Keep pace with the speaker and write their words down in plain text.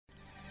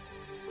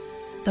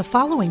The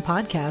following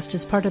podcast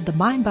is part of the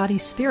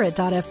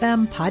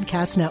MindBodySpirit.fm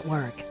podcast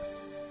network.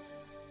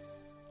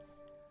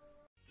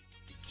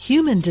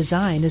 Human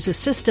design is a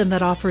system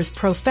that offers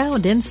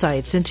profound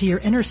insights into your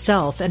inner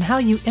self and how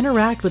you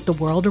interact with the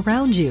world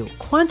around you.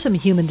 Quantum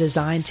human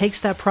design takes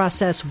that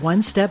process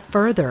one step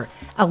further,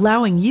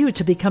 allowing you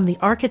to become the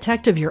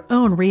architect of your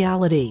own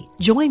reality.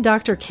 Join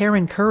Dr.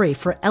 Karen Curry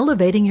for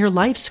Elevating Your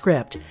Life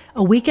Script,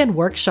 a weekend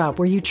workshop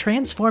where you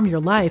transform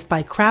your life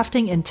by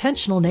crafting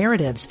intentional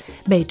narratives,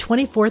 May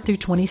 24 through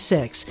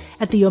 26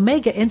 at the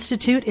Omega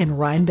Institute in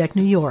Rhinebeck,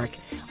 New York.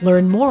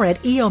 Learn more at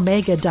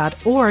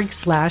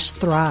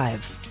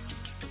eomega.org/thrive.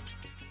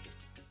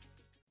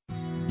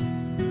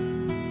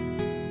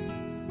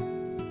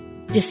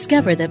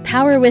 Discover the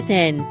power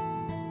within.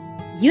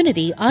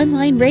 Unity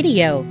Online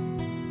Radio.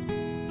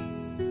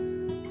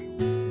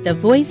 The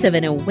voice of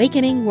an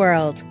awakening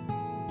world.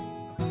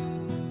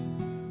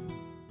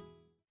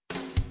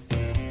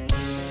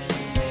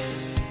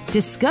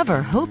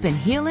 Discover hope and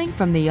healing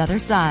from the other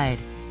side.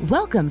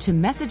 Welcome to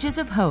Messages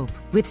of Hope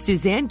with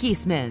Suzanne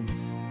Giesemann.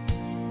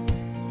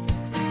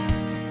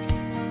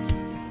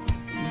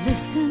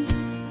 Listen,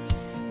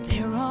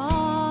 they're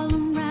all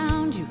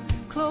around you,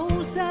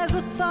 close as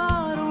a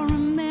thought or a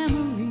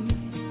memory.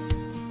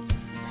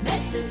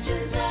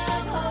 Messages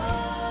of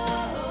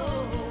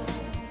hope.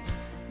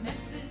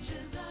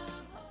 Messages of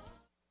hope.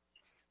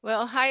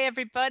 Well, hi,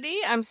 everybody.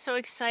 I'm so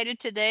excited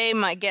today.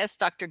 My guest,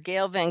 Dr.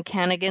 Gail Van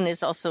Caneghan,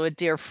 is also a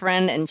dear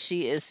friend, and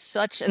she is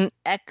such an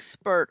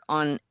expert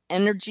on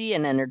energy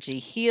and energy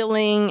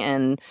healing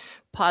and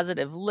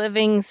positive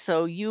living.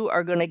 So you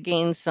are going to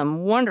gain some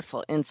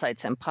wonderful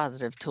insights and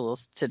positive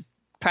tools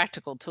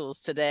practical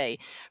tools today.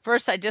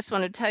 First, I just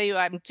want to tell you,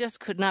 I just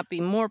could not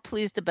be more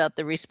pleased about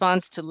the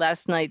response to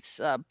last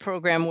night's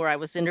program where I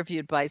was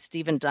interviewed by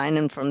Stephen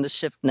Dinan from the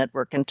Shift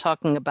Network and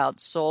talking about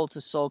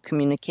soul-to-soul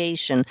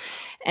communication.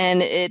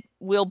 And it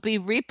will be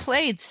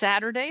replayed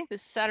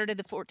this Saturday,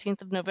 the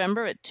 14th of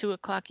November at 2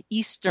 o'clock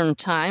Eastern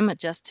Time,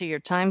 adjust to your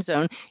time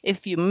zone.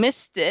 If you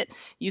missed it,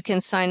 you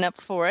can sign up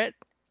for it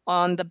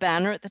on the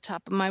banner at the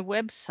top of my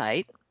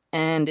website.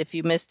 And if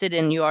you missed it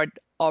and you are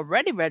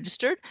already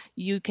registered,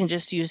 you can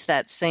just use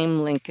that same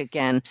link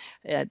again.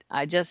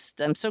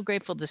 I'm so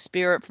grateful to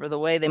Spirit for the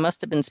way they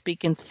must have been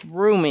speaking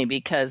through me,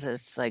 because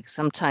it's like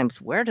sometimes,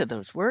 where do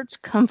those words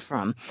come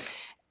from?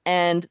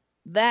 And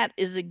that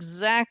is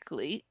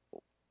exactly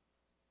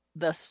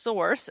the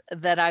source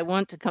that I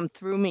want to come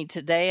through me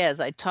today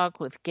as I talk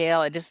with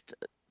Gail. I just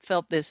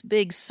felt this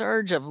big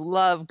surge of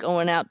love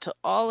going out to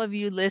all of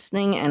you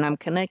listening, and I'm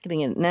connecting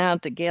it now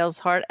to Gail's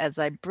heart as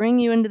I bring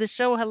you into the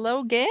show.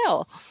 Hello,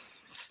 Gail.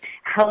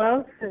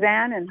 Hello,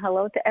 Suzanne, and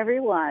hello to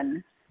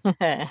everyone.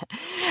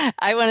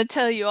 I want to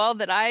tell you all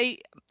that I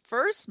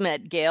first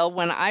met Gail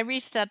when I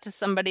reached out to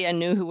somebody I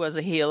knew who was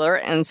a healer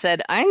and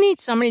said, I need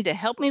somebody to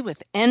help me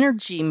with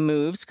energy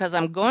moves because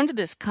I'm going to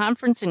this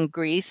conference in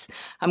Greece.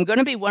 I'm going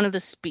to be one of the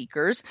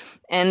speakers,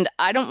 and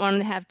I don't want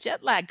to have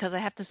jet lag because I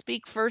have to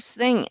speak first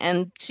thing.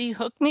 And she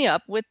hooked me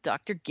up with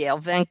Dr. Gail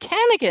Van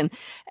Caneghan.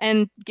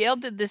 And Gail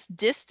did this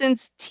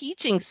distance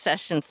teaching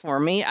session for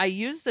me. I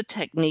used the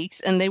techniques,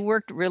 and they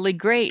worked really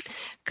great. A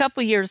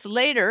couple years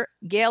later,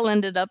 Gail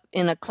ended up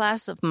in a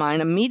class of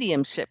mine, a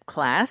mediumship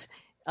class,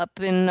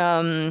 up in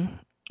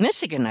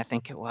Michigan, I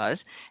think it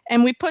was.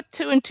 And we put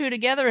two and two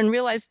together and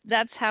realized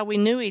that's how we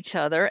knew each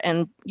other.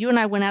 And you and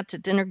I went out to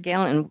dinner,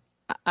 Gail, and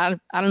I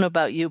don't know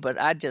about you, but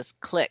I just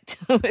clicked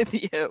with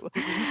you.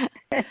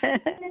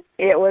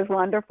 It was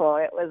wonderful.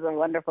 It was a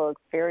wonderful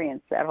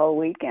experience that whole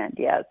weekend,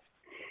 yes.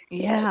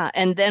 Yeah, yes.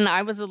 And then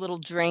I was a little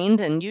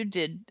drained, and you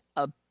did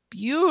a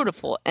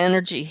beautiful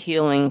energy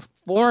healing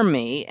for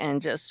me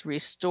and just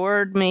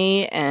restored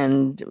me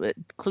and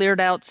cleared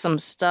out some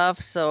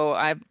stuff. So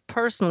I've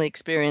personally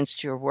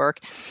experienced your work.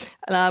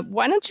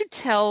 Why don't you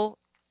tell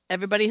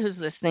everybody who's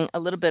listening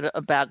a little bit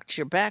about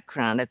your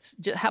background?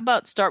 How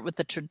about start with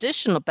the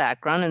traditional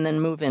background and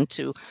then move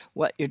into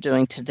what you're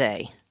doing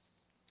today?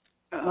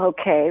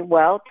 Okay,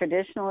 well,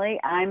 traditionally,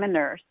 I'm a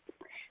nurse.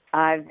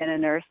 I've been a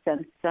nurse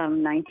since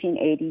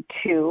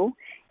 1982.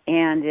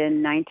 And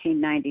in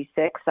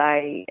 1996,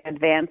 I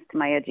advanced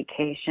my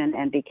education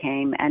and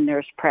became a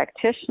nurse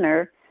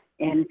practitioner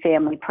in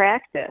family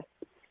practice.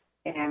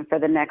 And for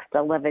the next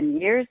 11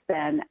 years,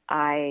 then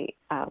I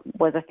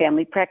was a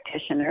family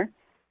practitioner.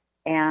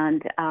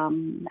 And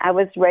I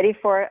was ready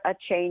for a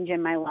change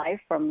in my life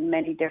from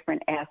many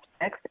different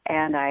aspects.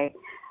 And I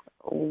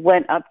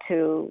went up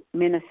to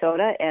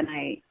Minnesota and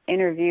I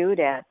interviewed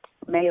at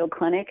Mayo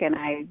Clinic, and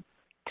I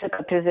took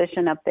a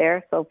position up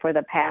there. So for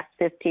the past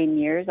 15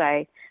 years,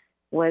 I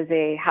was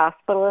a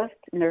hospitalist,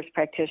 nurse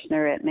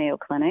practitioner at Mayo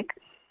Clinic.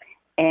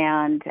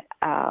 And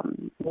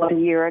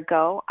 1 year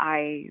ago,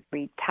 I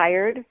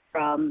retired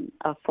from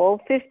a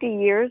full 50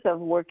 years of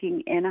working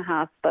in a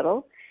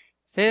hospital.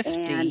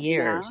 50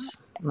 years.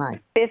 My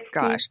 50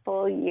 gosh.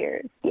 full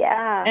years,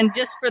 yeah. And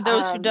just for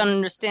those who don't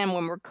understand,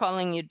 when we're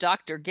calling you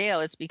Dr.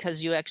 Gail, it's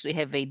because you actually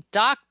have a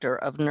doctor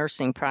of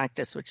nursing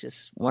practice, which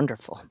is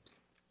wonderful.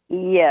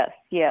 Yes.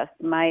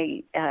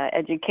 My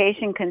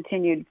education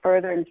continued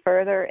further and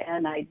further,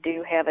 and I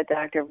do have a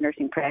Doctor of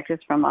Nursing practice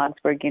from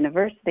Augsburg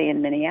University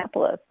in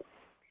Minneapolis.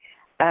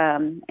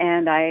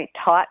 And I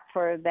taught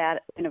for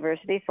that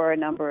university for a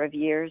number of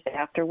years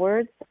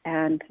afterwards.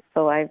 And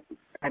so I've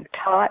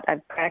taught,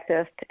 I've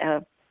practiced,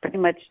 pretty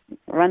much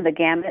run the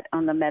gamut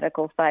on the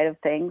medical side of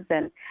things.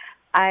 And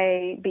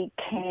I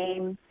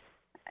became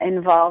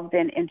involved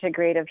in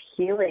integrative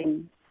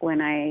healing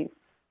when I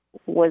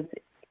was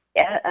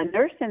a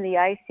nurse in the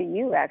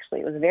ICU, actually.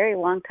 It was a very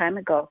long time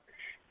ago.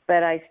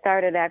 But I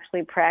started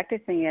actually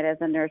practicing it as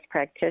a nurse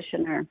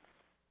practitioner.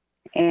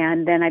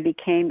 And then I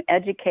became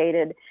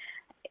educated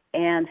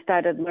and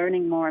started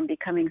learning more and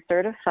becoming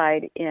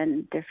certified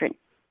in different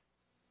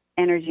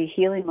energy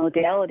healing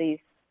modalities.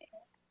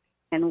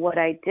 And what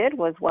I did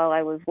was, while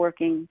I was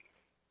working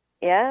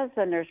as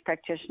a nurse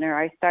practitioner,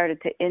 I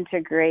started to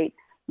integrate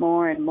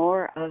more and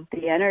more of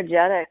the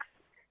energetics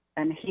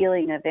and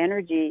healing of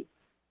energy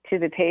to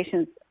the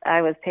patients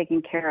I was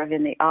taking care of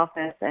in the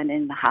office and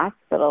in the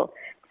hospital.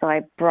 So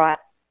I brought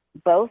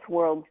both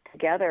worlds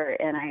together,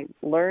 and I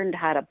learned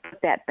how to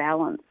put that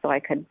balance so I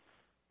could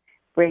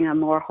bring a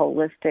more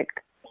holistic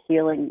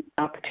healing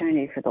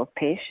opportunity for those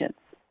patients.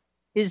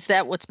 Is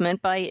that what's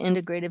meant by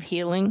integrative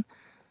healing?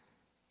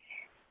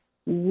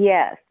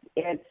 Yes,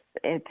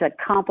 it's a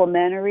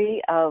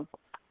complementary of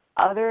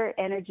other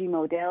energy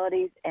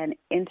modalities and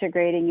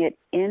integrating it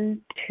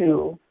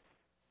into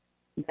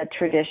the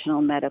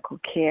traditional medical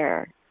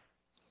care.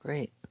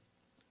 Great.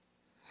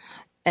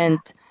 And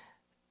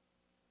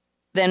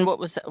then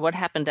what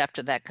happened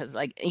after that? Because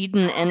like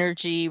Eden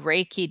Energy,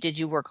 Reiki, did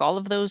you work all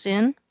of those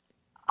in?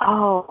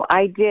 Oh,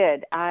 I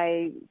did.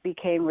 I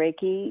became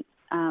Reiki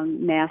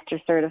master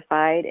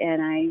certified,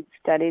 and I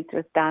studied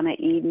with Donna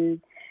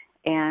Eden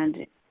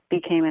and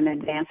became an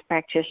advanced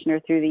practitioner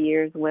through the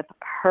years with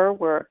her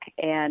work.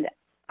 And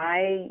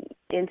I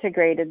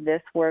integrated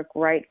this work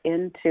right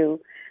into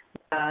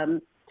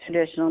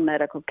traditional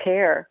medical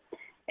care.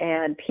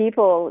 And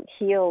people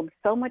healed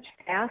so much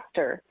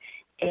faster,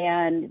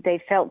 and they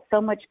felt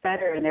so much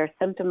better, and their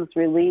symptoms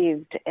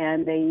relieved,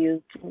 and they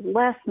used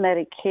less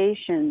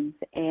medications,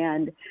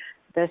 and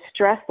the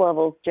stress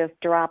levels just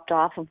dropped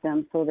off of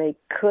them, so they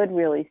could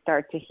really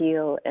start to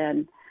heal.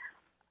 And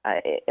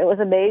it was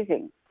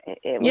amazing.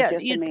 It was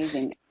just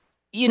amazing.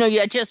 You know,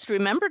 I just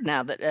remembered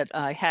now that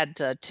I had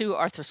 2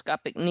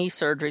 arthroscopic knee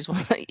surgeries,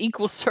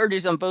 equal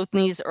surgeries on both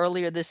knees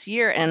earlier this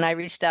year, and I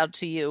reached out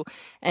to you,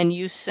 and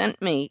you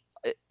sent me.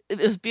 It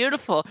was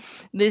beautiful.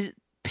 These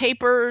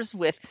papers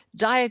with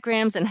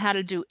diagrams and how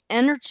to do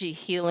energy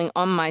healing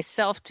on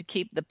myself to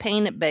keep the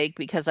pain at bay,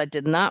 because I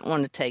did not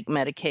want to take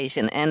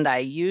medication, and I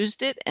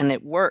used it and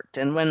it worked.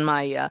 And when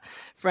my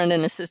friend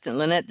and assistant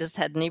Lynette just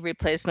had knee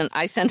replacement,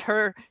 I sent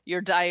her your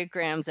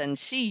diagrams and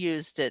she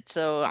used it.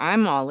 So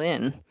I'm all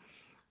in.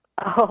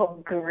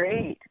 Oh,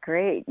 great.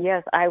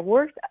 Yes, I've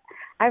worked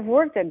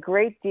a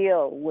great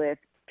deal with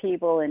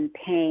people in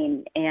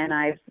pain, and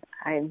I've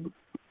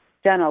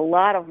done a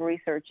lot of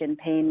research in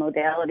pain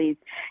modalities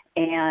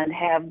and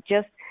have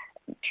just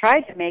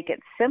tried to make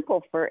it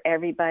simple for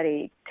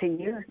everybody to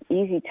use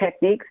easy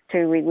techniques to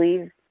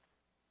relieve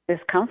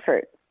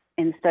discomfort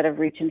instead of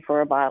reaching for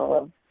a bottle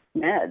of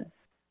meds.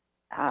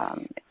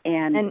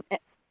 And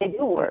they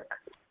do work.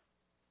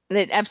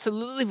 It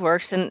absolutely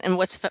works. And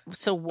what's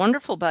so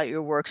wonderful about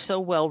your work,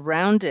 so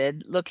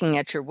well-rounded, looking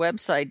at your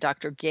website,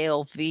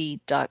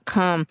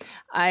 drgailv.com,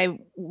 I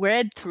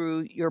read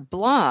through your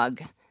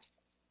blog,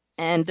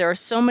 and there are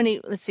so many.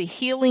 Let's see,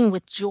 Healing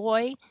with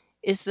Joy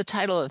is the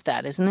title of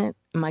that, isn't it?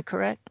 Am I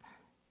correct?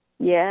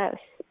 Yes.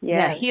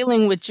 Yeah,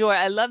 Healing with Joy.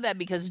 I love that,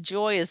 because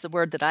joy is the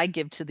word that I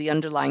give to the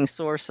underlying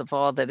source of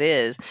all that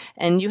is.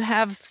 And you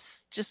have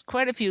just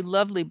quite a few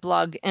lovely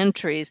blog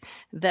entries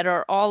that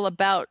are all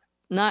about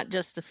not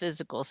just the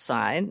physical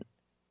side,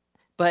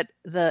 but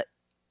the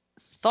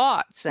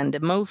thoughts and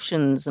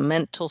emotions, the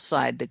mental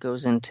side that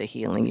goes into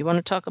healing. You want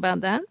to talk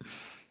about that?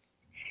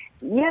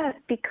 Yes,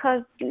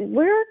 because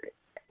we're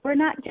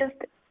not just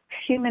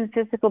human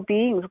physical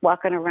beings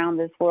walking around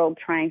this world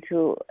trying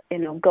to,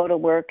 go to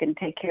work and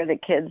take care of the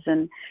kids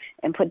and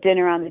put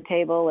dinner on the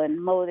table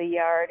and mow the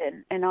yard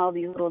and all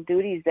these little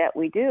duties that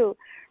we do.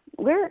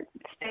 We're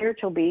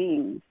spiritual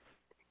beings.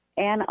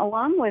 And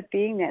along with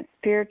being that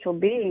spiritual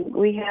being,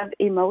 we have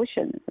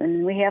emotions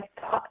and we have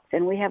thoughts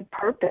and we have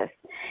purpose.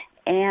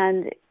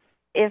 And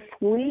if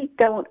we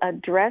don't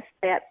address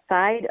that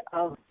side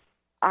of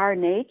our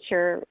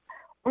nature,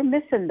 we're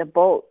missing the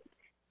boat.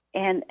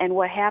 And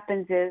what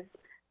happens is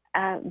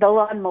the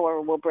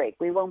lawnmower will break.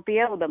 We won't be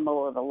able to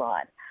mow the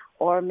lawn.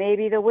 Or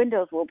maybe the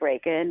windows will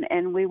break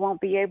and we won't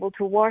be able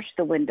to wash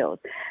the windows.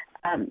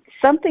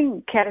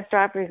 Something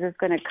catastrophic is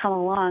going to come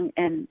along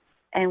and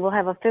we'll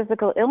have a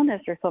physical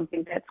illness or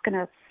something that's going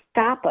to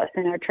stop us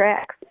in our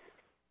tracks.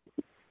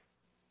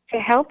 To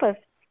help us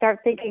start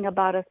thinking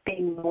about us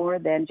being more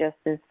than just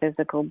this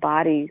physical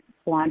body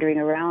wandering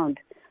around,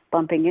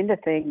 bumping into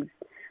things,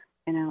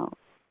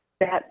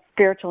 that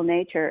spiritual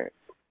nature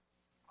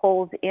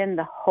holds in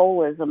the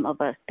holism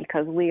of us,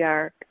 because we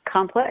are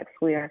complex.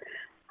 We are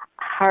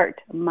heart,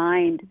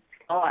 mind,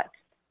 thought,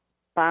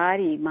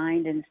 body,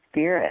 mind, and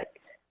spirit.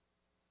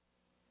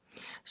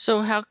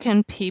 So how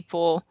can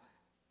people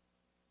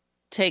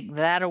take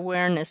that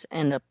awareness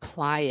and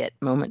apply it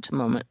moment to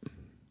moment?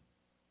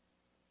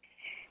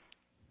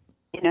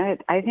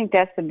 I think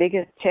that's the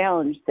biggest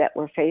challenge that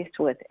we're faced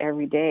with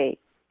every day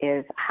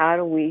is how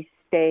do we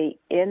stay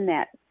in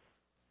that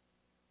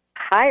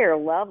higher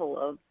level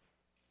of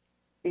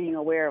being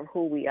aware of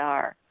who we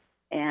are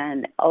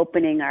and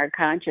opening our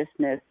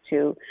consciousness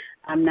to,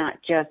 I'm not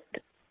just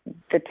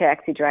the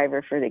taxi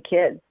driver for the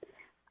kids.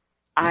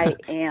 I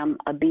am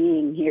a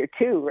being here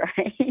too,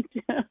 right?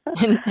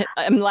 And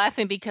I'm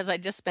laughing because I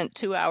just spent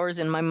 2 hours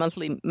in my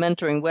monthly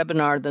mentoring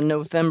webinar, the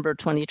November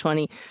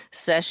 2020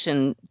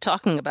 session,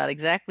 talking about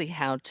exactly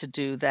how to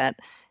do that.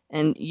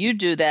 And you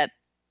do that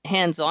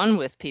hands-on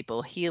with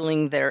people,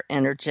 healing their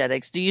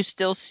energetics. Do you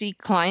still see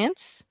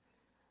clients?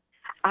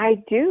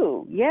 I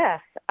do, yes.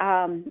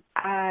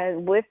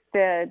 With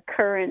the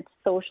current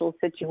social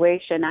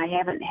situation, I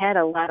haven't had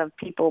a lot of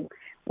people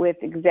with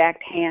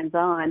exact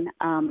hands-on,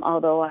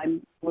 although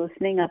I'm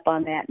loosening up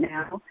on that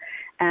now.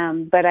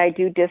 But I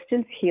do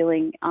distance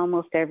healing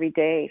almost every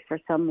day for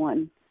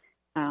someone.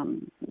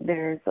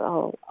 There's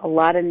a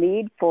lot of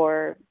need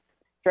for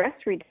stress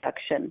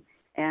reduction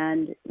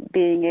and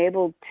being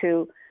able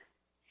to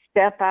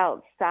step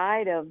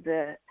outside of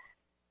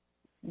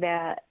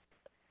that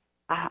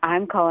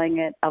I'm calling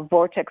it a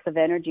vortex of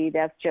energy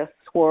that's just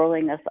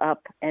swirling us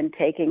up and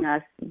taking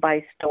us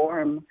by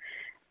storm.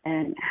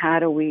 And how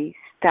do we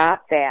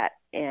stop that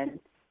and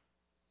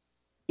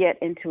get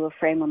into a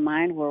frame of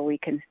mind where we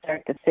can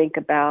start to think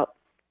about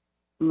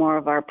more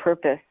of our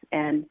purpose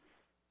and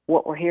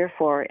what we're here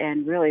for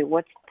and really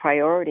what's the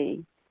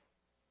priority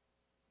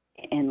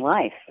in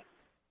life?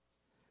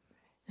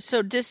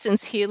 So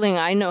distance healing,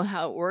 I know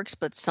how it works,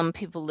 but some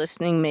people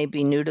listening may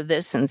be new to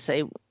this and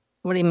say,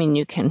 what do you mean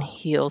you can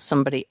heal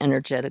somebody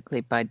energetically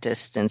by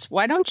distance?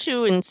 Why don't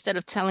you, instead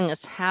of telling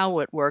us how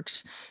it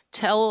works,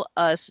 tell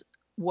us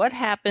what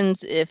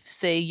happens if,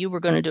 say, you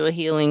were going to do a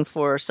healing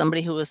for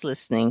somebody who was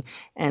listening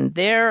and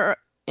they're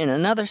in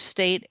another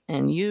state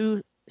and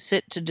you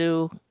sit to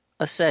do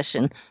a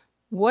session.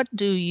 What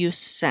do you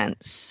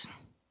sense?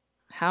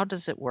 How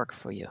does it work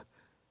for you?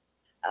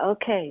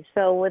 Okay,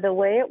 so the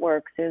way it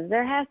works is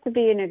there has to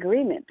be an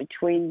agreement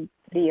between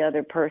the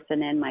other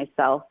person and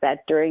myself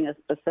that during a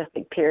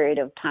specific period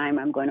of time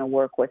I'm going to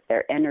work with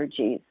their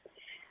energies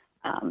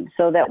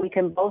so that we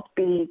can both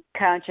be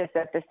conscious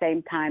at the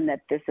same time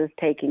that this is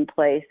taking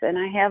place, and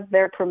I have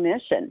their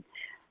permission.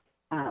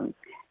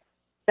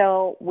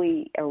 So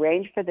we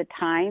arrange for the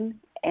time,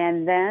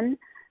 and then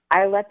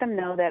I let them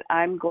know that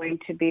I'm going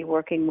to be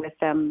working with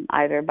them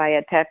either by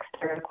a text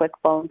or a quick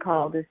phone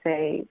call to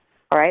say,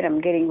 all right, I'm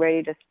getting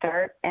ready to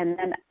start. And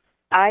then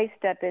I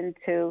step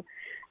into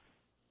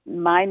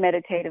my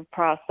meditative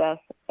process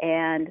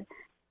and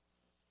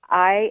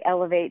I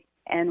elevate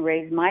and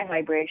raise my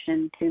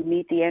vibration to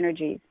meet the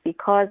energies,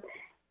 because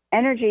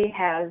energy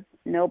has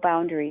no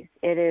boundaries.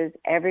 It is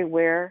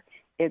everywhere.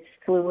 It's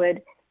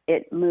fluid.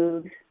 It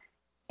moves,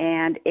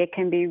 and it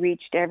can be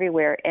reached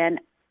everywhere. And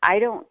I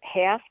don't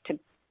have to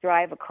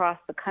drive across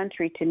the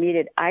country to meet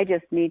it. I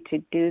just need to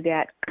do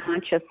that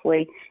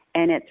consciously,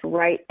 and it's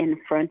right in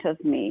front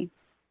of me.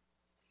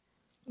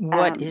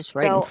 What is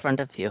right in front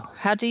of you?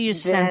 How do you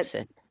sense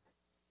it?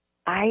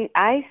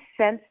 I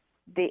sense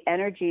the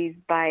energies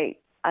by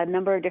a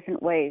number of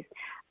different ways.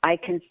 I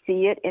can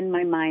see it in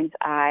my mind's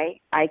eye.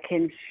 I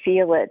can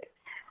feel it.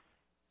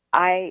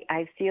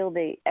 I feel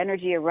the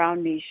energy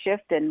around me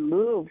shift and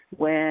move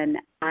when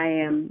I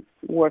am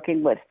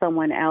working with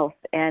someone else,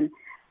 and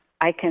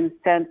I can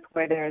sense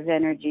where there's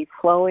energy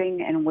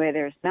flowing and where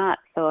there's not.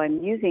 So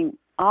I'm using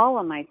all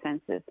of my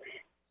senses.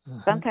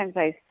 Sometimes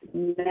I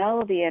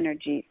smell the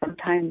energy.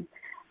 Sometimes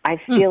I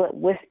feel it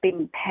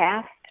wisping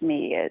past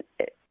me.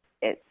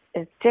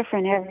 It's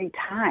different every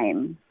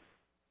time.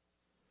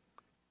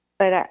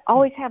 But I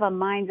always have a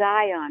mind's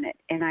eye on it,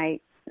 and I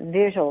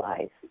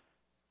visualize.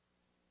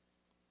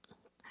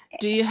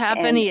 Do you have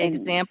any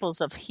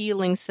examples of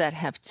healings that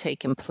have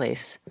taken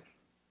place?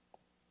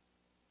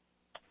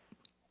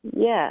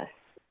 Yes.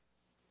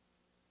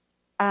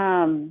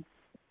 I'll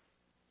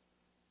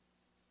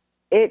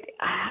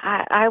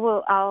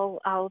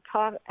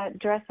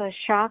address a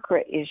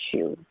chakra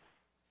issue,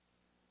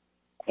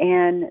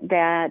 and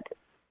that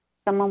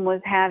someone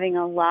was having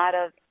a lot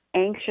of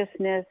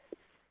anxiousness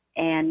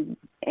and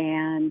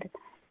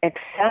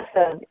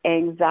excessive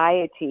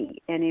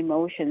anxiety and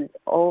emotions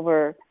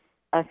over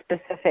a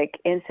specific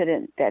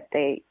incident that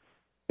they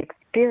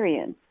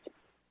experienced.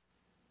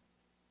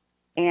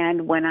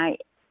 And when I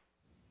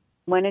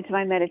went into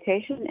my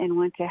meditation and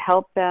went to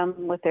help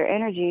them with their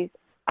energies,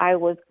 I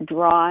was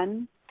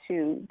drawn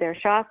to their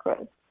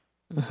chakras.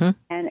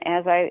 And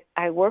as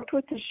I worked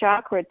with the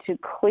chakra to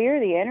clear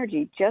the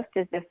energy, just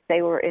as if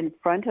they were in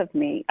front of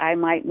me, I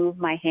might move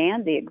my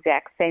hand the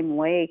exact same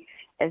way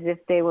as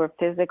if they were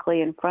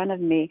physically in front of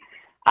me.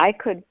 I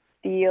could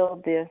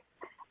feel this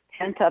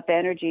pent-up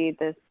energy,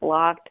 this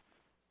blocked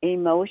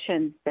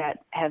emotions that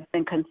have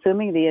been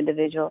consuming the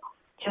individual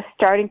just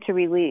starting to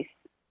release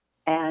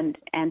and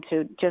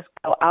to just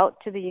go out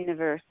to the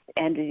universe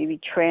and to be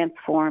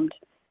transformed,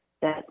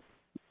 that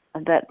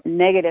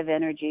negative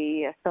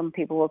energy, as some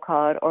people will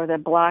call it, or the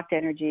blocked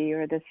energy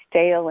or the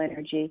stale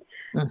energy,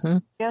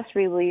 just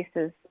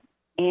releases.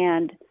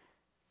 And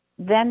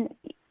then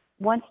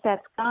once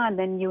that's gone,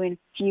 then you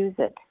infuse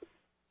it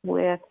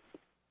with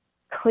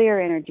clear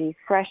energy,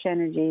 fresh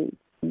energy,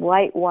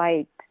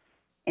 white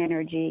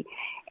energy.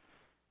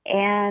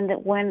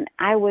 And when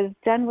I was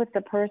done with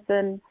the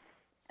person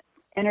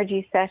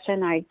energy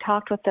session, I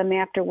talked with them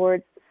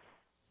afterwards.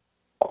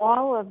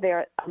 All of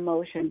their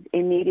emotions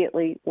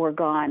immediately were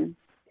gone.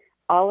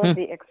 All of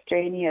the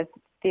extraneous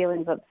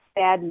feelings of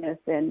sadness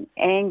and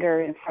anger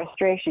and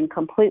frustration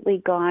completely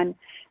gone.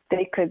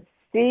 They could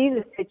see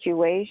the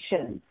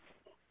situation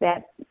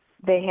that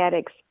they had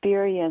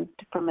experienced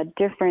from a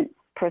different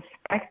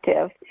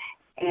perspective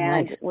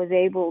and was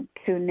able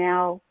to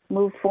now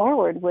move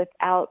forward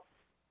without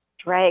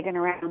dragging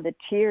around the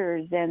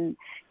tears and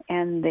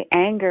the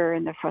anger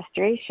and the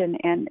frustration,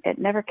 and it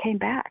never came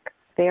back.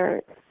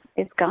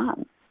 It's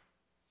gone.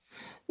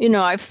 You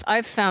know,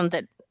 I've found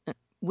that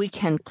we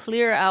can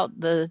clear out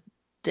the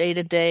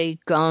day-to-day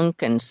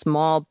gunk and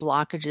small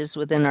blockages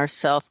within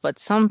ourselves, but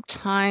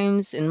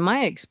sometimes, in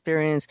my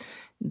experience,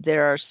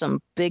 there are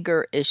some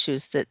bigger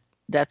issues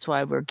that's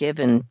why we're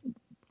given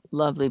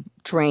lovely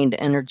trained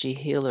energy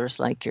healers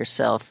like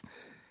yourself.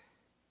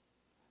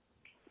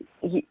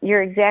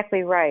 You're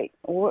exactly right.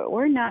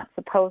 We're not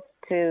supposed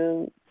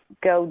to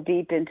go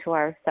deep into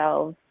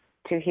ourselves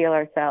to heal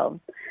ourselves.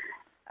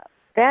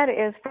 That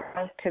is for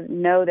us to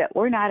know that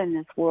we're not in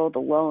this world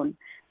alone.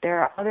 There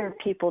are other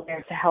people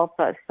there to help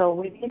us. So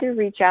we need to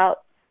reach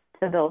out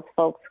to those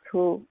folks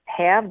who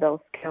have those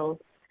skills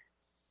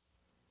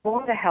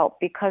for the help,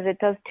 because it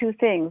does two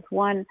things.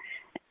 One,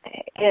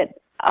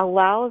 it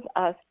allows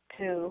us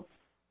to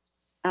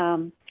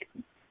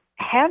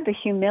have the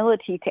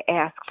humility to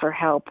ask for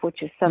help,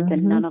 which is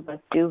something none of us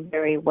do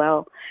very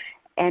well.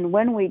 And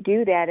when we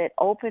do that, it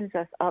opens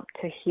us up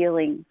to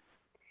healing.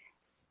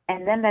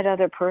 And then that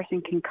other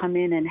person can come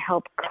in and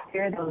help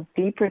clear those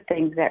deeper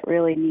things that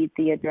really need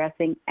the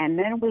addressing. And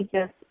then we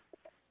just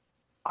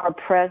are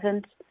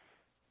present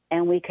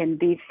and we can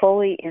be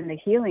fully in the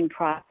healing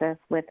process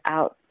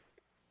without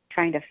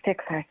trying to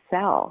fix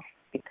ourselves,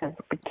 because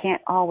we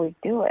can't always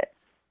do it.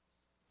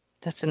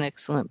 That's an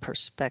excellent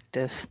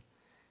perspective.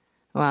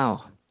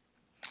 Wow.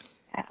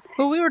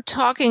 Well, we were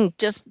talking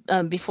just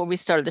before we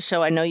started the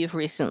show. I know you've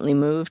recently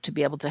moved to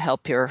be able to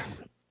help your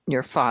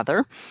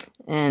father,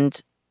 and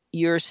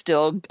you're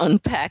still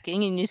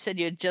unpacking, and you said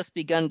you had just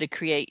begun to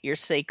create your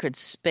sacred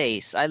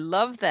space. I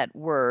love that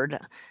word.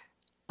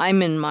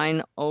 I'm in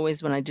mine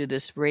always when I do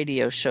this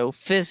radio show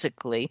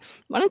physically.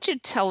 Why don't you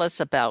tell us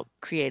about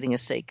creating a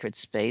sacred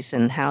space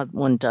and how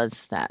one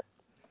does that?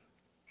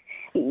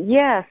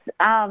 Yes.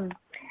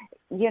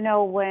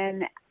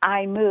 When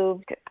I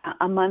moved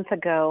a month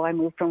ago, I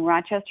moved from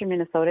Rochester,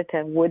 Minnesota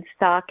to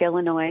Woodstock,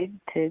 Illinois,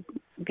 to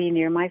be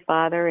near my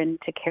father and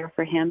to care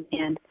for him,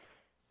 and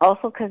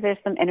also because there's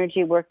some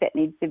energy work that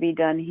needs to be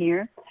done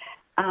here.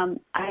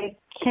 I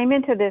came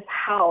into this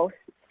house,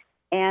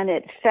 and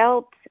it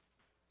felt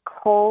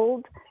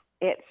cold,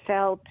 it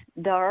felt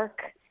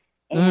dark,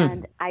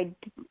 and I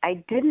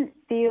didn't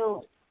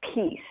feel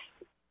peace.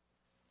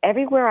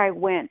 Everywhere I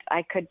went,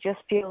 I could just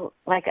feel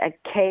like a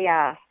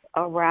chaos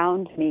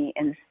around me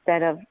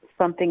instead of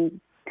something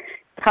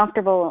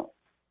comfortable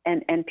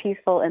and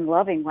peaceful and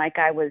loving like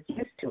I was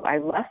used to. I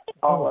left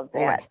all of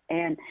that.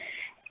 And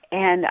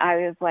I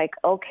was like,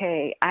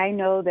 okay, I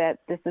know that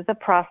this is a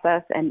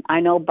process, and I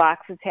know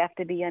boxes have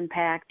to be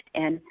unpacked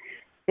and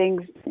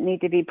things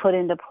need to be put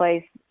into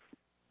place.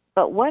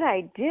 But what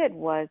I did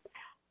was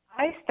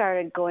I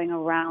started going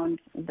around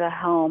the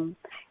home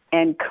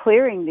and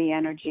clearing the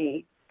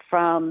energy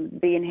from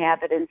the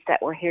inhabitants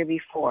that were here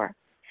before.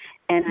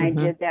 And I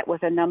did that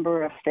with a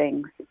number of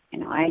things.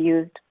 I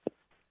used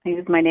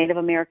my Native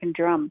American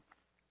drum.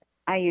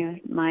 I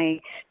used my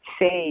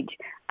sage.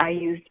 I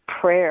used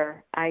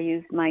prayer. I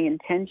used my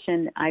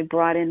intention. I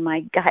brought in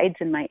my guides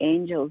and my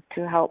angels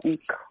to help me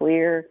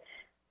clear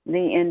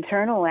the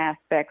internal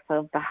aspects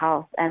of the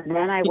house. And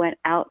then I went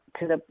out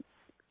to the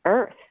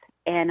earth,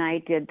 and I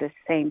did the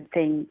same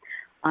thing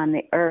on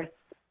the earth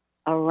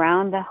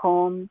around the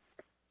home.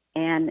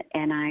 And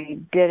I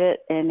did it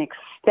and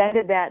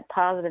extended that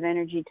positive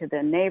energy to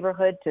the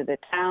neighborhood, to the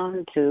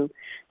town, to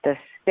the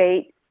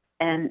state.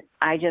 And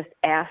I just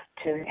asked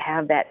to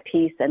have that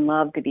peace and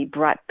love to be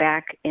brought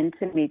back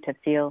into me, to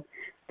feel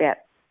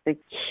that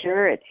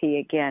security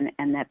again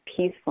and that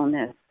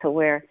peacefulness, to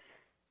where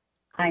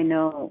I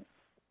know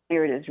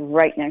Spirit is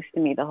right next to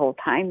me the whole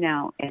time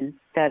now,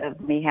 instead of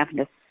me having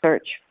to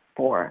search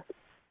for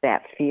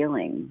that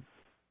feeling.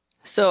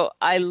 So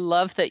I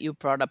love that you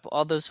brought up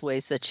all those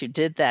ways that you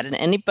did that. And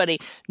anybody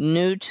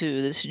new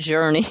to this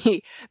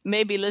journey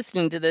may be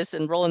listening to this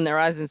and rolling their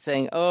eyes and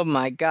saying, oh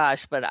my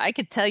gosh. But I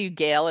could tell you,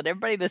 Gail, and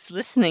everybody that's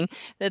listening,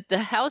 that the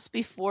house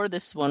before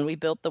this one, we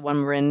built the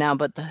one we're in now,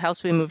 but the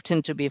house we moved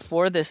into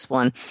before this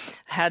one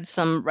had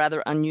some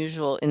rather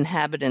unusual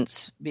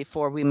inhabitants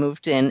before we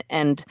moved in.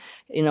 And,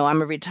 you know,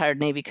 I'm a retired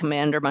Navy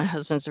commander. My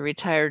husband's a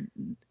retired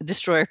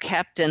destroyer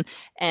captain.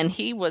 And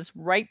he was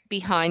right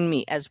behind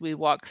me as we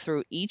walked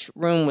through each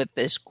room with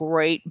this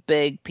great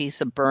big piece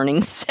of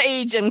burning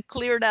sage and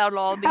cleared out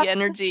all the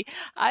energy.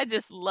 I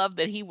just love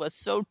that he was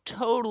so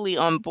totally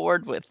on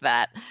board with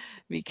that,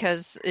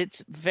 because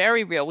it's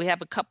very real. We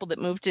have a couple that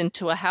moved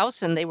into a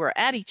house and they were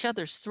at each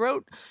other's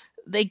throat.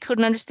 They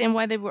couldn't understand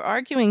why they were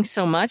arguing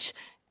so much.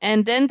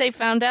 And then they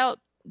found out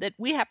that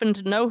we happened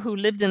to know who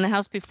lived in the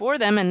house before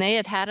them, and they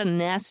had had a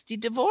nasty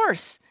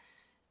divorce.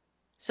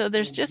 So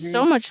there's just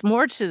so much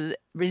more to the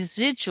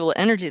residual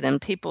energy than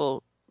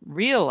people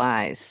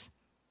realize.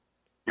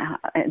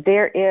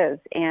 There is,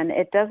 and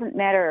it doesn't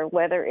matter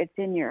whether it's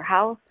in your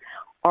house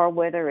or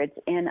whether it's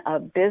in a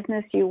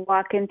business you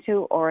walk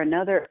into or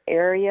another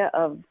area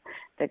of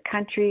the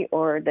country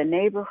or the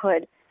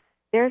neighborhood.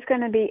 There's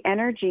going to be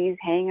energies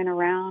hanging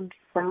around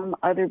from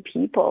other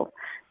people.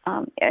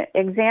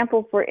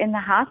 Example, for in the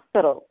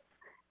hospital,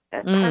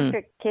 a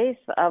perfect case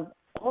of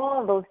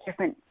all those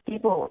different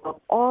people,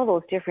 of all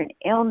those different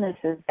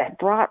illnesses that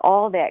brought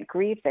all that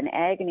grief and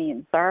agony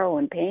and sorrow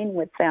and pain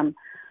with them.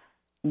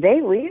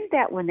 They leave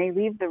that when they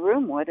leave the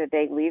room, whether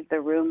they leave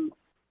the room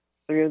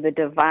through the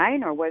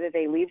divine or whether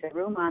they leave the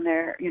room on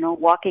their,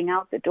 walking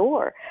out the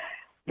door.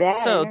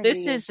 So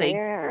this is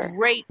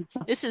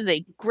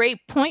a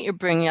great point you're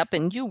bringing up,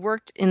 and you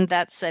worked in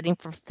that setting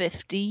for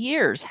 50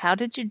 years. How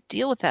did you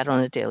deal with that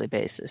on a daily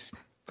basis?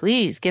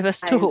 Please give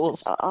us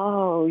tools.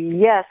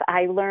 Yes,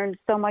 I learned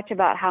so much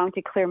about how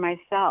to clear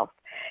myself,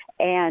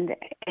 and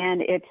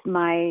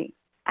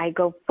I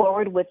go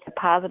forward with a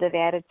positive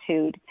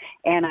attitude,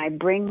 and I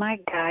bring my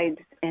guides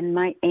and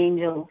my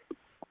angels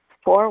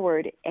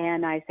forward,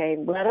 and I say,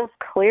 let us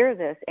clear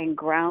this and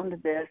ground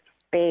this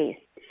space.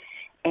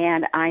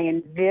 And I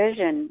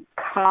envision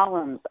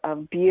columns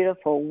of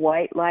beautiful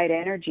white light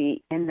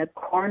energy in the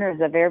corners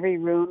of every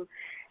room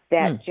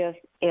that just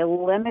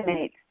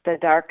eliminates the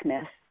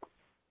darkness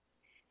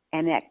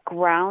and that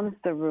grounds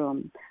the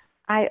room.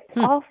 I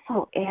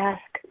also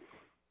ask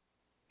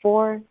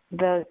for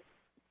the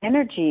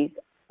energies,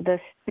 the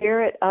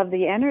spirit of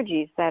the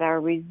energies that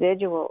are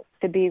residual,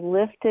 to be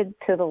lifted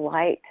to the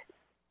light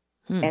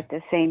at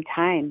the same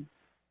time.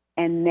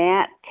 And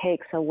that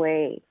takes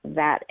away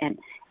that, and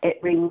it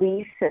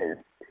releases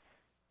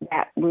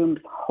that room's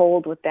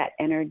hold with that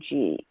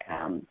energy,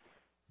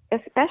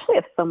 especially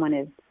if someone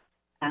has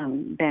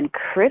been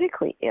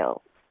critically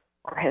ill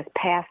or has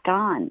passed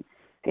on.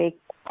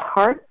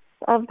 Parts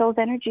of those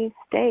energies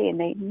stay, and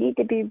they need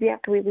to be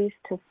released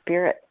to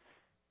spirit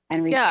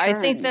and return. Yeah, I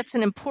think that's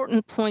an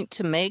important point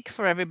to make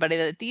for everybody,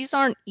 that these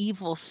aren't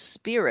evil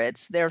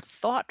spirits. They're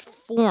thought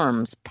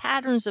forms,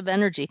 patterns of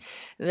energy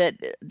that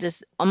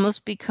just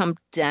almost become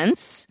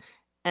dense,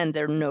 and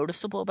they're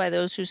noticeable by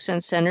those who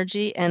sense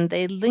energy, and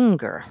they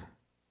linger.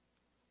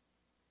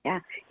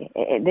 Yeah,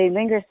 they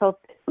linger so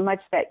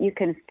much that you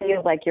can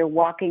feel like you're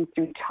walking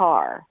through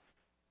tar.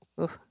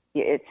 Oof.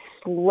 It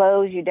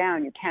slows you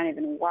down. You can't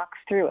even walk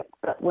through it.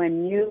 But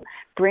when you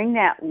bring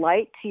that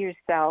light to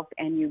yourself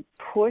and you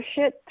push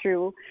it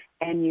through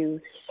and you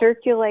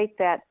circulate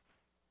that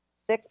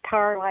thick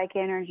tar-like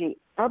energy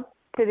up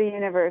to the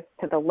universe,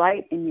 to the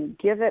light, and you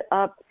give it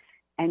up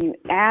and you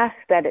ask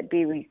that it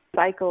be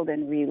recycled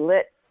and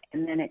relit,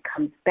 and then it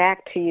comes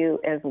back to you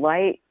as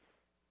light,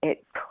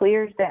 it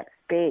clears that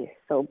space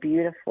so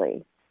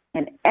beautifully.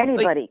 And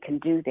anybody can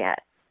do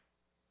that.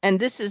 And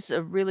this is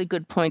a really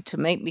good point to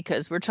make,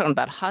 because we're talking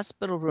about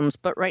hospital rooms,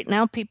 but right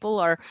now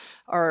people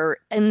are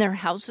in their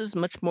houses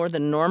much more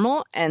than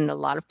normal, and a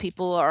lot of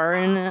people are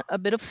in a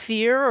bit of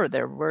fear, or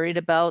they're worried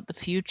about the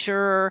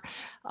future.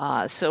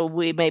 So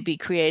we may be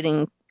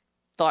creating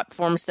thought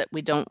forms that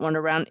we don't want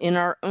around in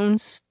our own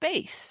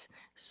space.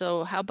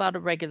 So how about a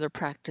regular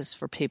practice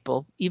for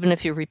people, even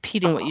if you're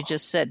repeating what you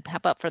just said? How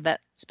about for that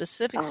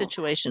specific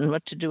situation,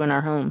 what to do in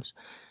our homes?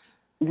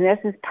 This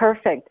is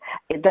perfect.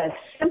 The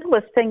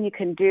simplest thing you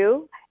can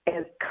do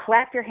is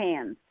clap your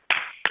hands.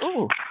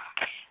 Ooh.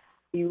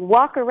 You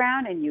walk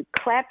around and you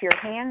clap your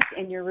hands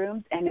in your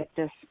rooms, and it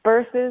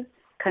disperses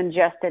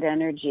congested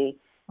energy.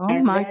 Oh,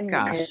 and my then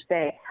gosh. You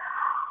say,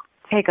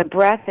 take a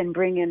breath and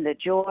bring in the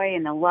joy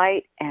and the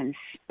light and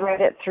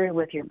spread it through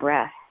with your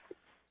breath.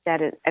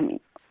 That is,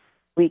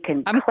 we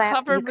can I'm clap.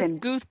 covered with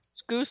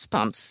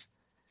goosebumps.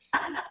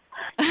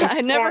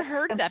 I never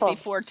heard that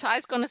before.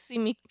 Ty's going to see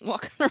me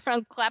walking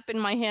around clapping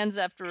my hands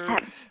after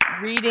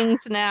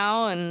readings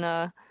now,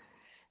 and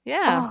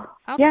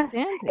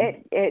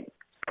outstanding. It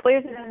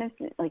clears it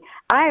instantly.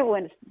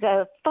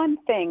 The fun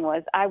thing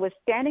was I was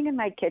standing in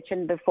my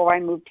kitchen before I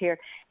moved here,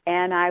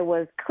 and I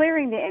was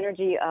clearing the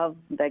energy of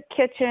the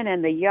kitchen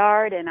and the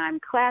yard, and I'm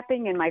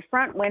clapping in my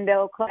front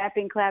window,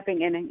 clapping,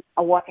 and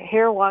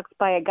here walks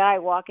by a guy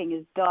walking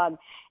his dog,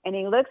 and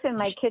he looks in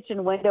my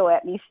kitchen window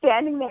at me,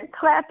 standing there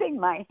clapping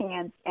my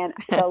hands, and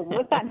the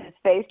look on his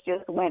face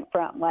just went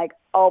from like,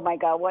 oh my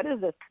God, what is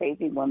this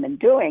crazy woman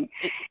doing?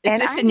 Is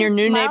this in your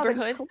new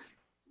neighborhood?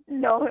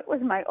 No, it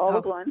was my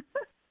old one.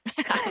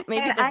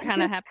 Maybe they're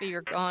kind of happy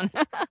you're gone.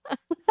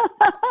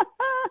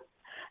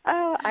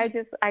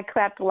 I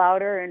clapped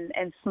louder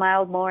and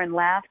smiled more and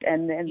laughed,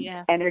 and then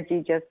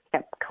energy just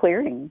kept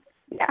clearing.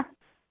 Yeah,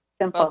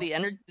 simple. Well,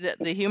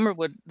 the humor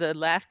the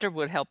laughter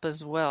would help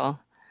as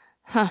well.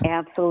 Huh.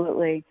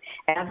 Absolutely.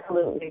 I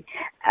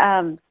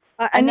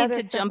need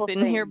to jump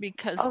in here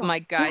because my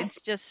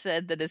guides just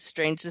said that, as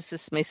strange as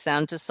this may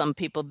sound to some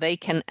people, they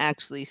can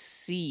actually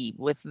see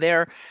with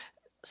their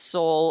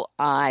soul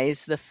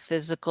eyes the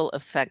physical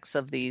effects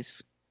of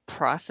these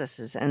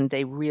processes, and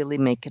they really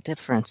make a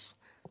difference.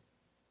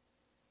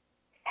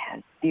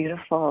 That's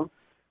beautiful.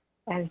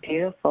 That's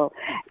beautiful.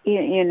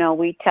 You know,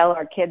 we tell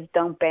our kids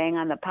don't bang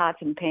on the pots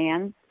and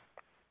pans.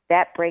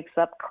 That breaks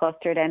up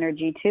clustered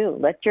energy too.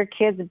 Let your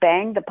kids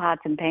bang the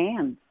pots and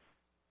pans.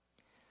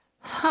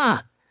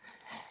 Huh.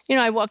 You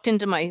know, I walked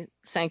into my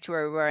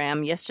sanctuary where I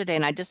am yesterday,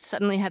 and I just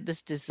suddenly had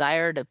this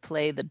desire to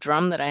play the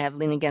drum that I have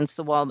leaning against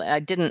the wall. I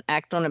didn't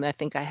act on it. I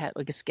think I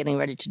was getting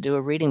ready to do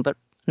a reading, but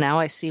now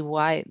I see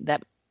why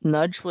that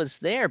nudge was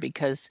there,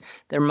 because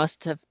there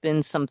must have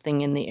been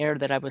something in the air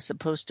that I was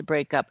supposed to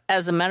break up.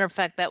 As a matter of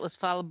fact, that was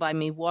followed by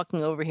me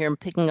walking over here and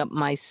picking up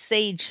my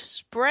sage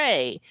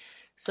spray.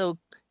 So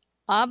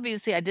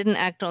obviously I didn't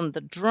act on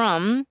the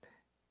drum,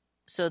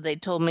 so they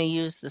told me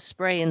use the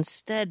spray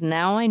instead.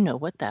 Now I know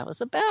what that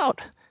was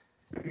about.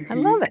 I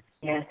love it.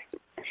 Yes.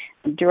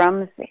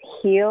 Drums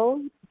heal.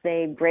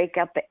 They break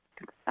up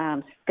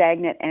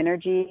stagnant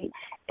energy.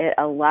 It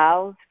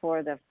allows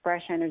for the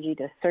fresh energy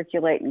to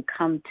circulate and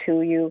come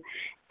to you.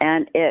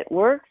 And it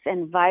works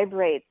and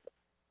vibrates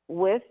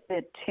with the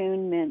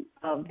attunement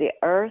of the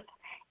earth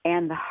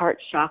and the heart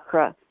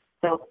chakra.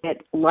 So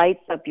it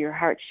lights up your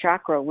heart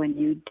chakra when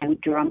you do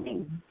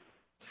drumming.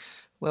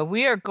 Well,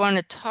 we are going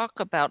to talk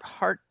about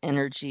heart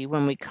energy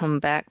when we come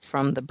back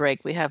from the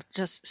break. We have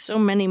just so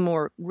many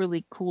more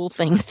really cool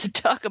things to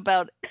talk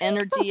about.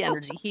 Energy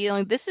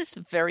healing. This is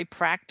a very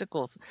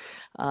practical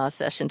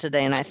session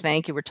today, and I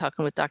thank you. We're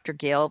talking with Dr.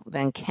 Gail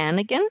Van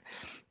Cannigan,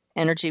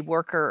 energy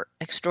worker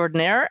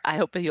extraordinaire. I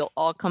hope you'll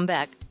all come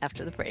back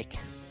after the break.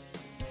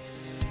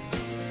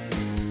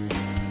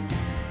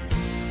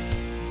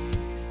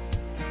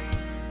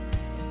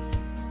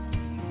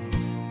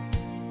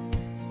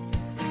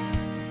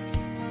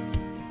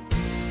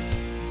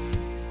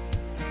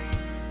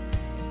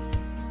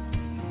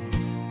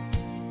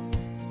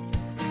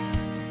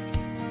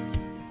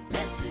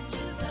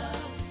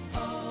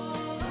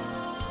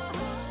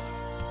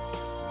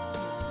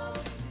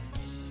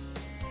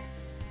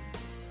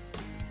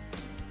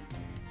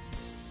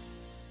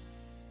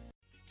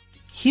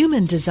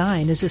 Human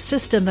design is a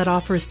system that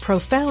offers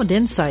profound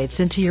insights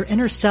into your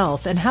inner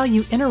self and how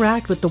you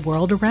interact with the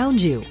world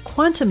around you.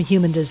 Quantum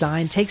human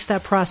design takes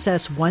that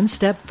process one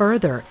step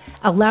further,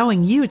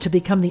 allowing you to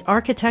become the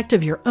architect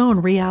of your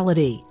own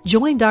reality.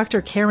 Join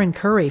Dr. Karen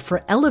Curry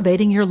for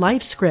Elevating Your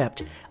Life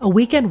Script, a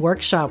weekend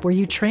workshop where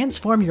you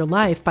transform your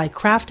life by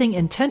crafting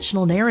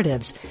intentional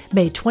narratives,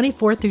 May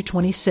 24 through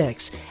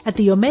 26 at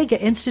the Omega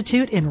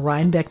Institute in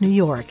Rhinebeck, New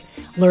York.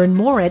 Learn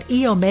more at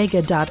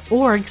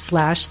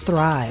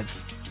eomega.org/thrive.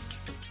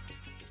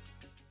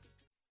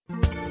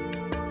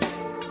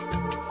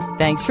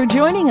 Thanks for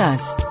joining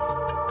us.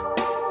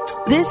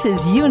 This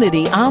is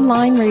Unity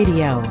Online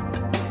Radio,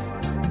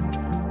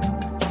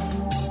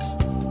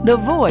 the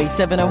voice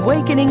of an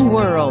awakening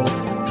world.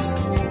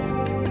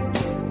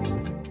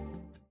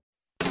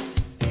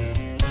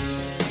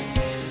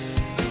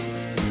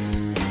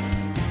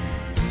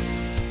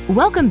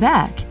 Welcome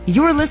back.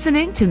 You're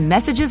listening to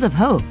Messages of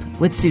Hope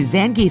with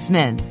Suzanne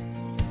Giesemann.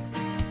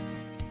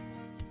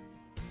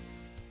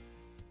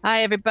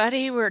 Hi,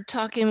 everybody. We're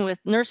talking with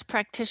nurse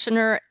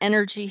practitioner,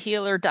 energy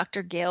healer,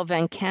 Dr. Gail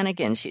Van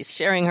Cannigan. She's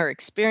sharing her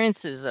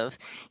experiences of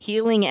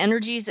healing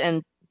energies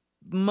and,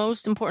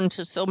 most important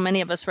to so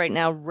many of us right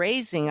now,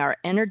 raising our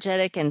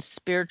energetic and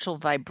spiritual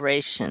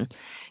vibration.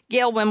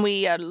 Gail, when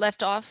we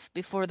left off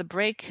before the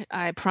break,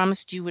 I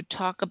promised you would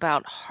talk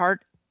about heart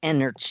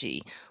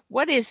energy.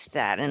 What is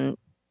that, and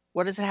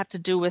what does it have to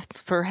do with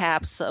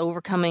perhaps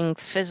overcoming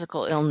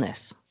physical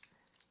illness?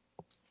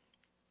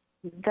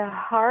 The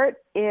heart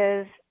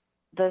is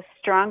the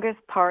strongest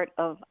part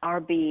of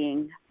our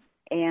being,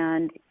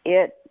 and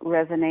it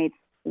resonates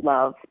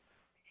love.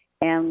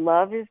 And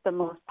love is the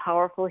most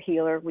powerful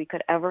healer we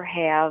could ever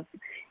have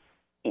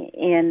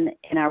in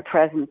our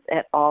presence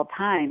at all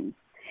times.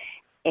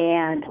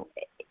 And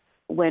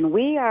when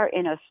we are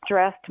in a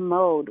stressed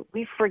mode,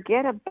 we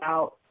forget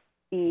about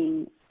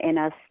being in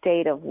a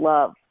state of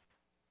love,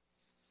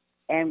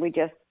 and we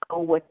just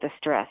go with the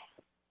stress.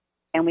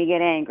 and we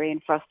get angry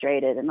and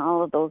frustrated and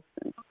all of those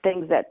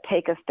things that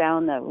take us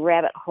down the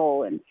rabbit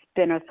hole and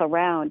spin us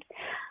around.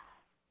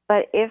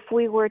 But if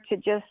we were to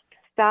just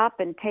stop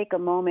and take a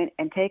moment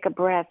and take a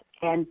breath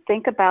and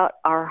think about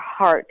our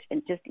heart,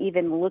 and just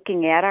even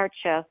looking at our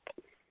chest,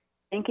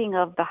 thinking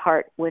of the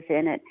heart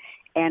within it,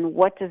 and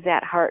what does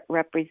that heart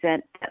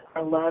represent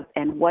for love,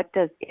 and what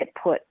does it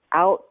put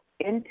out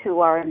into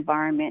our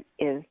environment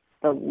is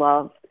the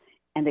love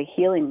and the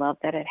healing love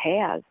that it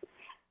has.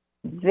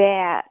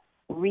 That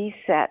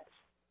resets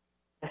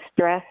the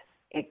stress.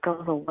 It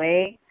goes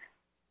away.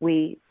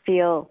 We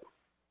feel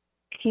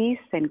peace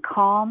and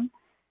calm,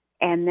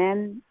 and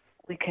then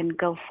we can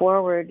go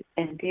forward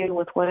and deal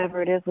with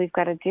whatever it is we've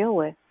got to deal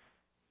with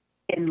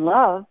in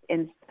love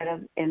instead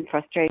of in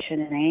frustration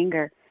and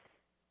anger.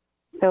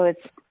 So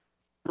it's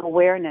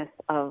awareness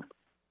of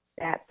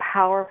that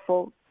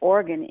powerful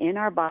organ in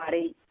our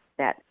body,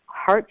 that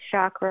heart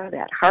chakra,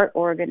 that heart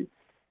organ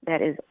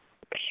that is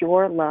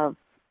pure love,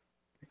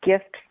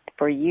 gift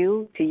for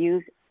you to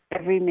use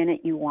every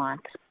minute you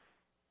want.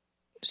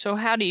 So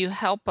how do you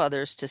help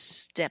others to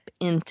step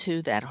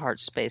into that heart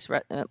space?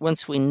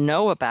 Once we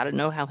know about it,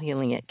 know how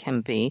healing it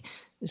can be,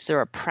 is there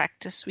a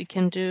practice we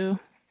can do?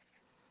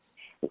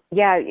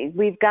 Yeah,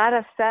 we've got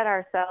to set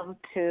ourselves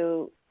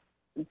to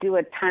do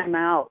a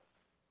timeout.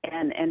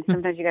 And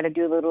sometimes you got to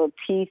do a little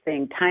T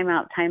thing, time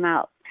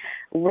out.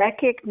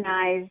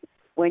 Recognize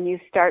when you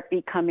start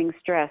becoming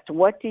stressed.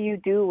 What do you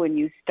do when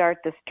you start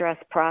the stress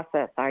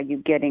process? Are you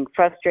getting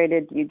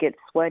frustrated? Do you get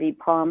sweaty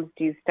palms?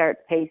 Do you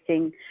start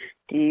pacing?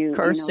 Do you,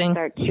 Cursing?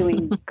 Start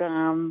chewing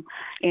gum?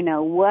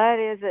 What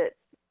is it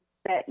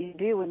that you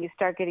do when you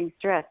start getting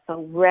stressed?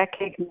 So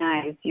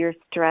recognize your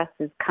stress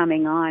is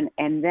coming on,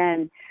 and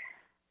then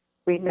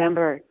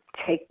remember,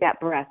 take that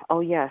breath.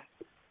 Oh, yes.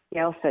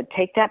 Yael said,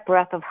 take that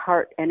breath of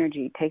heart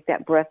energy, take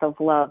that breath of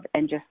love,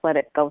 and just let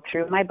it go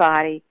through my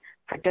body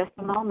for just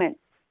a moment,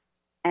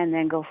 and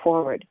then go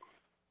forward.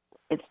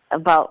 It's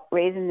about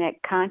raising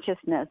that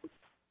consciousness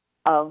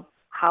of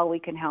how we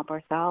can help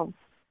ourselves.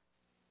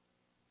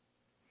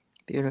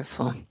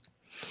 Beautiful.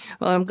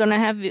 Well, I'm going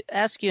to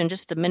ask you in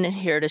just a minute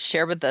here to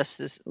share with us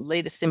this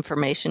latest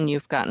information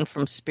you've gotten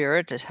from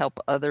Spirit to help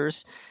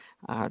others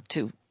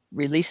to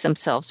release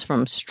themselves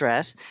from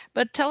stress.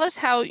 But tell us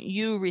how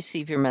you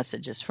receive your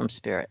messages from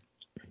Spirit.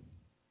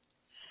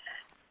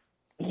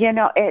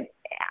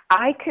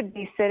 I could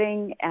be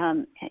sitting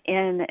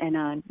in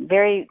a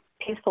very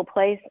peaceful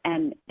place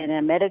and in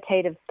a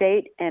meditative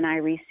state, and I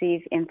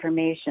receive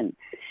information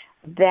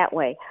that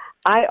way.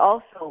 I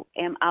also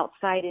am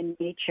outside in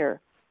nature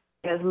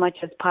as much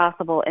as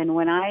possible, and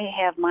when I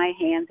have my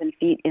hands and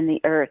feet in the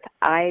earth,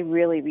 I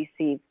really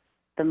receive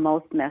the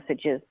most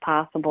messages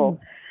possible.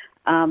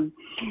 And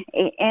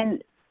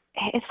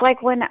it's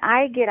like when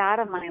I get out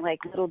of my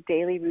little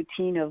daily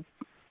routine of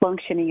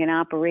functioning and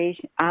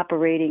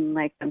operating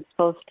like I'm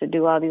supposed to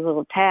do all these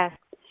little tasks,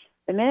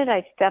 the minute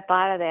I step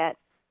out of that,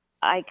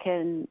 I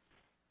can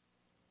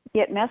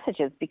get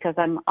messages because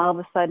I'm all of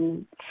a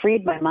sudden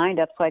freed my mind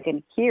up so I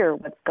can hear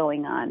what's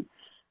going on.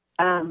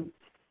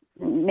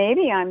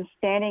 Maybe I'm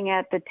standing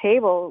at the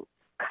table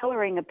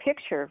coloring a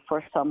picture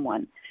for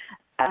someone.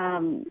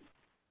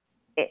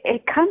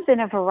 It comes in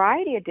a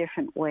variety of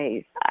different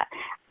ways.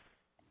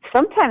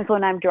 Sometimes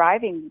when I'm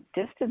driving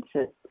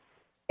distances,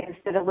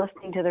 instead of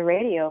listening to the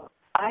radio,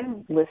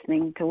 I'm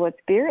listening to what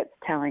Spirit's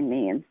telling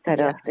me instead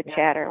of the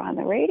chatter on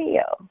the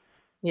radio.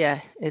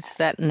 Yeah, it's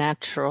that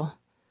natural.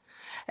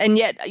 And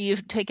yet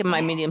you've taken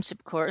my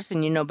mediumship course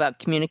and you know about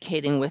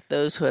communicating with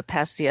those who have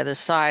passed the other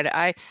side.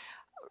 I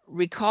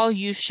recall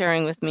you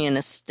sharing with me an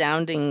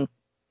astounding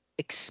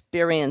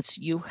experience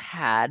you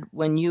had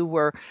when you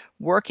were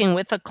working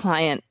with a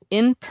client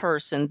in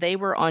person. They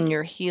were on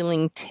your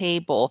healing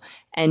table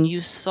and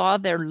you saw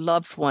their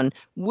loved one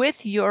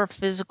with your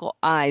physical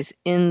eyes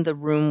in the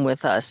room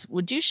with us.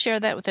 Would you share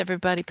that with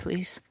everybody,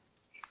 please?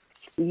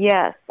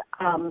 Yes.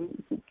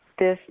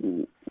 This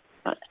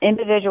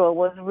individual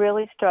was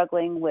really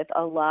struggling with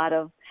a lot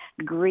of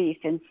grief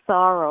and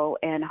sorrow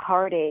and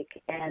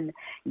heartache and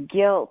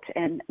guilt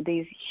and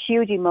these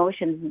huge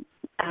emotions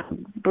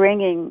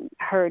bringing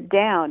her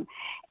down.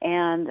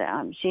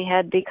 And she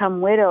had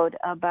become widowed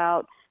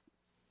about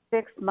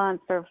 6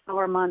 months or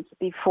 4 months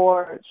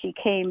before she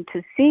came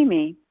to see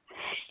me.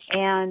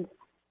 And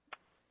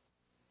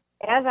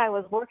as I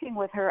was working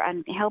with her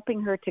and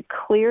helping her to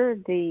clear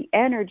the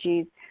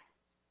energies,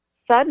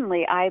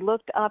 suddenly I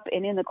looked up,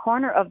 and in the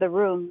corner of the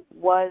room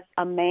was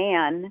a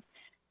man.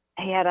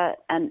 He had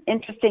an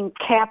interesting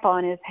cap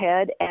on his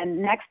head,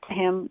 and next to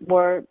him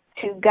were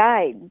two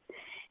guides.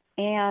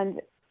 And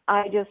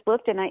I just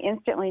looked, and I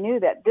instantly knew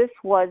that this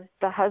was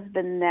the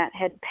husband that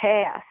had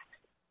passed.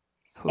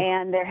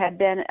 And there had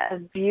been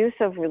an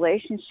abusive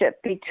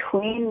relationship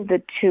between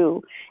the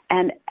two.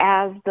 And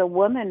as the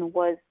woman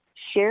was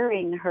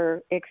sharing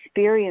her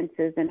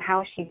experiences and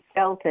how she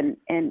felt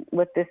and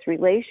with this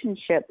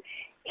relationship,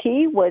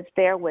 he was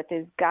there with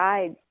his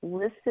guides,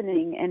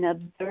 listening and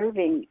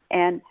observing.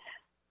 And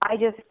I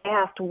just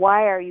asked,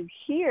 why are you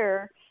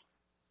here,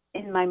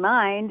 in my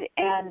mind?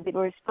 And the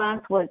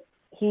response was,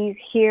 he's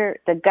here,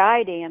 the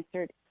guide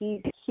answered,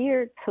 he's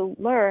here to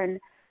learn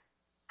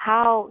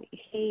how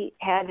he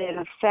had an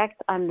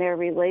effect on their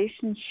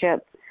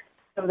relationship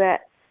so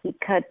that he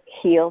could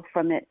heal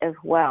from it as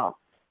well.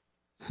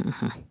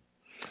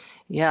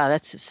 Yeah,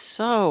 that's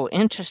so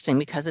interesting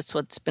because it's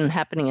what's been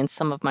happening in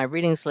some of my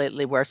readings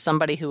lately where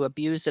somebody who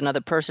abused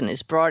another person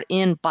is brought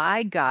in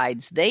by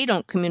guides. They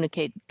don't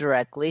communicate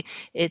directly.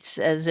 It's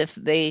as if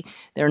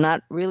they're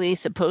not really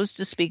supposed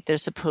to speak. They're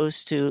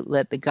supposed to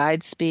let the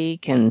guide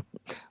speak. And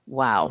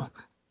wow,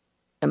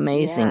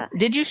 amazing. Yeah.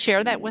 Did you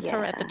share that with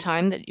her at the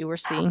time that you were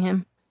seeing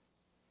him?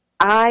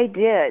 I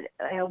did.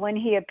 When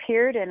he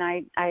appeared and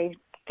I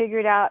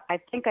figured out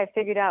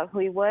who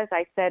he was,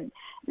 I said,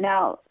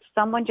 now,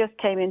 someone just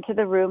came into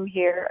the room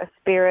here, a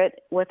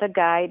spirit with a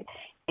guide,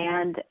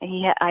 and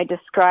I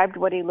described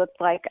what he looked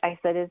like. I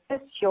said, is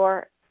this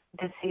your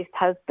deceased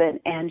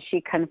husband? And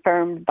she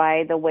confirmed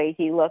by the way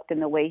he looked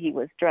and the way he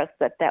was dressed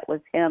that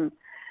was him.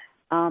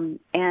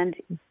 And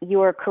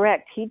you are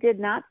correct. He did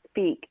not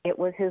speak. It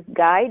was his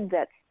guide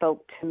that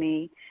spoke to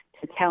me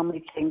to tell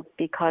me things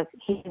because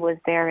he was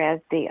there as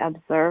the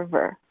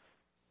observer.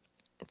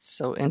 It's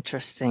so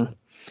interesting.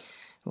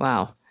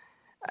 Wow.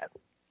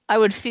 I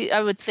would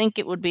think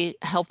it would be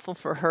helpful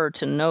for her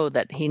to know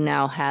that he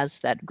now has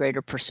that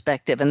greater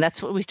perspective. And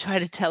that's what we try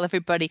to tell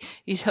everybody.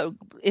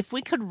 If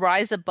we could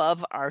rise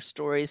above our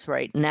stories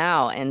right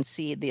now and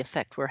see the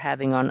effect we're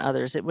having on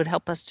others, it would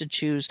help us to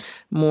choose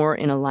more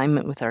in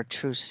alignment with our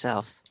true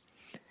self.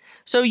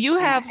 So you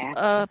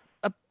have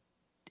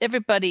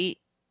everybody,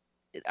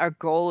 our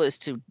goal is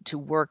to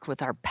work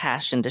with our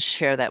passion, to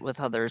share that with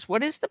others.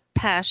 What is the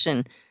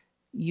passion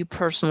you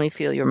personally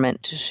feel you're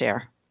meant to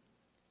share?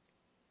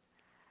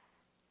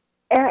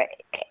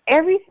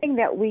 Everything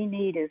that we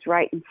need is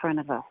right in front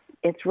of us.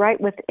 It's right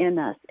within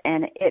us,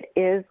 and it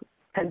is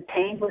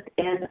contained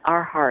within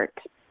our heart.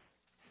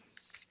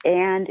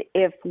 And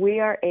if we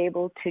are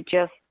able to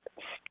just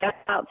step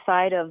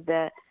outside of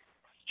the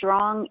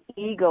strong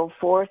ego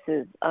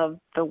forces of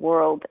the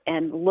world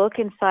and look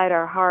inside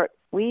our heart,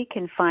 we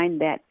can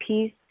find that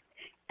peace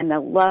and the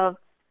love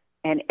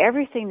and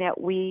everything that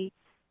we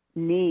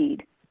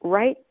need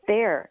right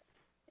there.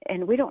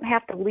 And we don't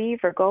have to leave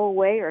or go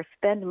away or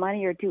spend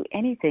money or do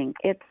anything.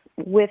 It's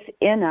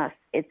within us.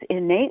 It's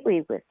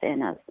innately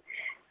within us.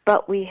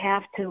 But we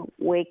have to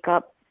wake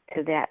up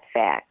to that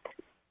fact.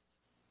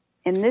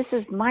 And this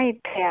is my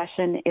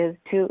passion, is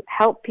to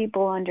help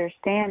people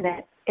understand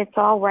that it's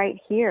all right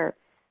here.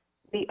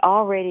 We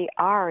already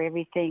are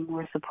everything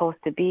we're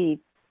supposed to be.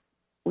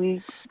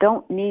 We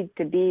don't need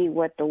to be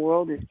what the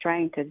world is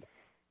trying to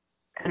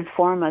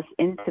conform us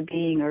into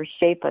being or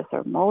shape us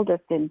or mold us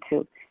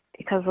into,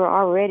 because we're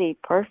already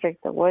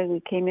perfect the way we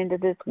came into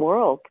this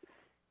world.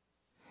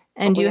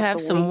 And you have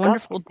some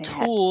wonderful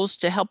tools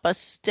to help us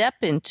step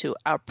into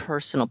our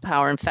personal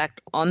power. In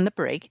fact, on the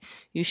break,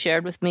 you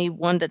shared with me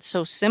one that's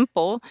so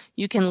simple,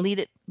 you can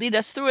lead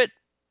us through it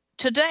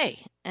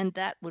today. And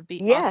that would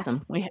be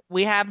awesome.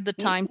 We have the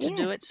time to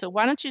do it. So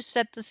why don't you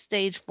set the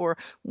stage for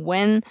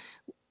when,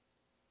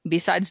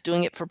 besides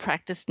doing it for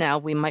practice now,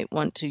 we might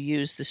want to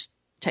use this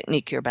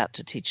technique you're about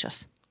to teach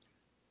us.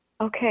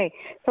 Okay,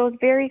 so it's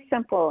very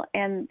simple,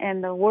 and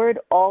the word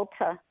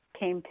Alta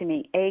came to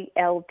me,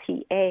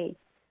 A-L-T-A,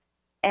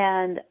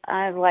 and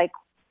I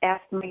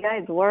asked my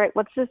guides,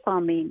 what's this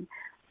all mean?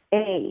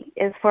 A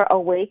is for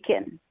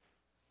awaken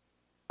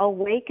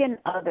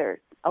others,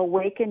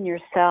 awaken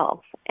yourself,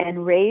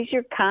 and raise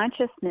your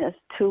consciousness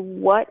to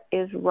what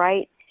is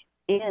right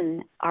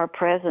in our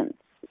presence.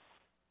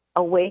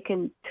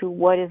 Awaken to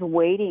what is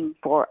waiting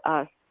for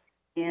us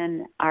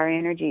in our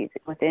energies,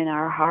 within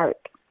our heart.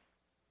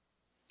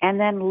 And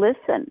then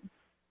listen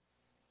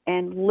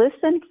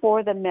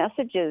for the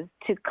messages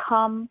to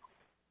come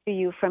to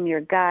you from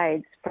your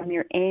guides, from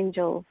your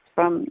angels,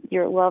 from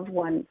your loved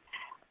ones,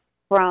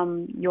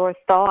 from your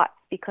thoughts,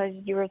 because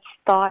your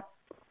thoughts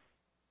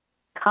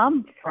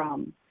come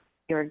from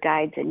your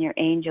guides and your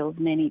angels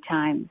many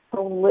times.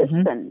 So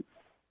listen.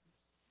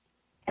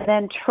 And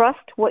then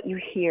trust what you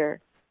hear.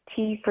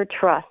 T for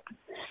trust.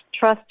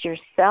 Trust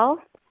yourself,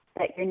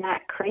 that you're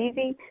not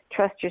crazy.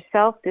 Trust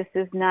yourself. This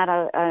is not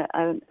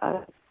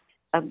a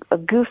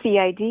goofy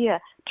idea.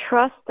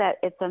 Trust that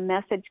it's a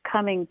message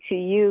coming to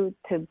you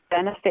to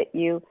benefit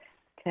you,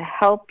 to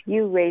help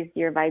you raise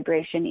your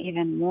vibration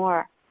even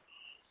more.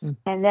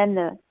 And then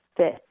the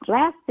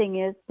last thing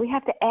is we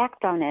have to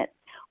act on it.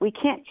 We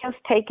can't just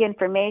take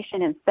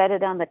information and set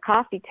it on the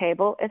coffee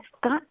table. It's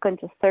not going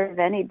to serve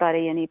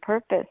anybody any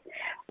purpose.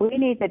 We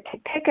need to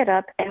pick it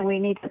up and we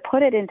need to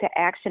put it into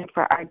action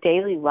for our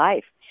daily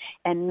life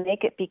and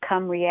make it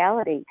become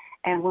reality.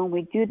 And when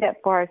we do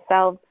that for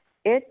ourselves,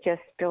 it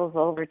just spills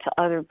over to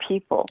other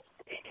people.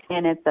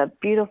 And it's a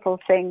beautiful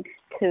thing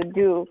to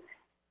do.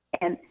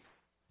 And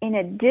in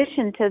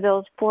addition to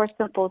those four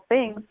simple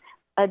things,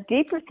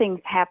 deeper things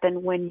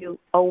happen when you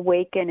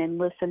awaken and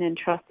listen and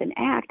trust and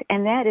act.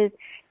 And that is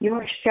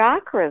your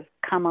chakras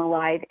come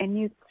alive and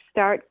you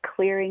start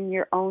clearing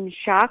your own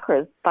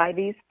chakras by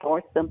these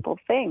four simple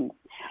things.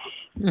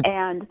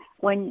 And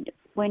when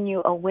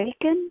you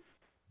awaken,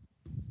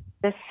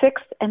 the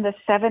 6th and the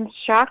 7th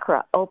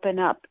chakra open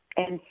up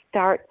and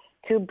start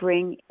to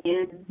bring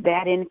in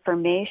that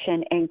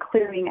information and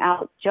clearing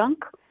out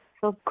junk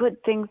so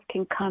good things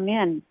can come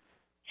in.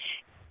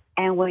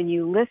 And when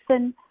you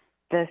listen,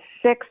 the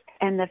 6th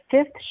and the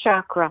 5th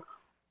chakra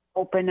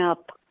open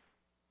up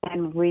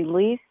and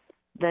release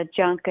the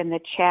junk and the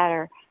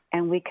chatter,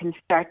 and we can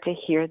start to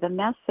hear the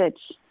message.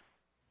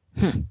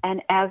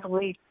 And as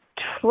we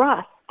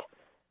trust,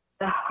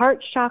 the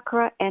heart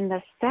chakra and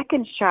the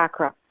 2nd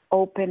chakra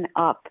open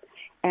up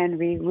and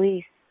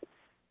release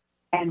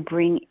and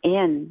bring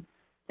in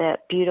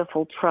that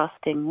beautiful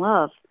trusting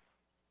love.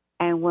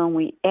 And when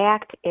we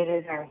act, it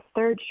is our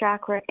 3rd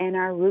chakra and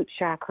our root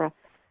chakra,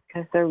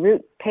 because the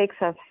root takes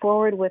us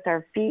forward with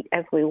our feet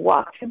as we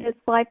walk through this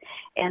life,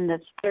 and the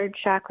 3rd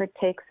chakra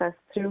takes us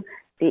through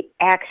the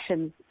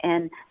actions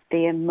and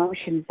the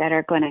emotions that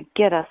are going to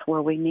get us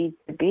where we need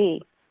to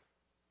be.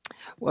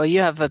 Well,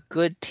 you have a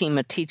good team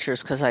of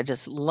teachers, because I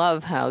just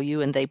love how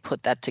you and they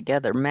put that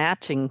together,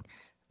 matching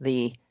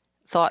the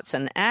thoughts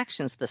and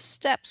actions, the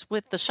steps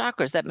with the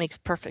chakras. That makes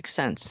perfect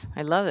sense.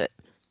 I love it.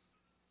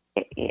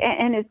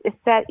 And it's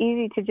that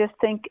easy to just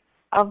think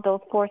of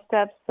those 4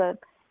 steps, the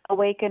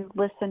awaken,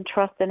 listen,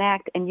 trust, and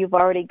act, and you've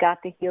already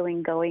got the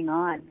healing going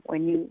on.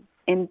 When you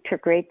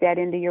integrate that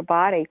into your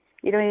body,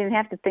 you don't even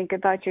have to think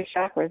about your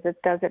chakras. It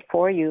does it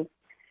for you.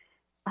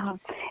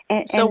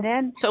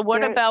 So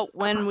what about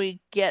when we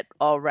get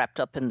all wrapped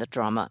up in the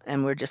drama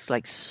and we're just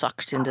like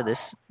sucked into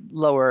this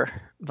lower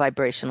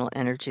vibrational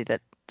energy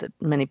that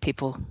many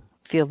people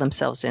feel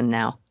themselves in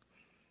now?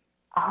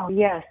 Oh,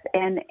 yes.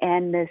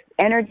 And this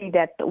energy,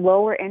 that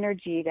lower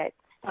energy that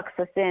sucks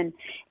us in,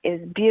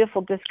 is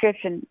beautiful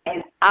description.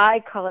 And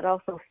I call it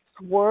also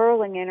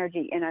swirling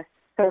energy in a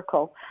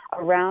circle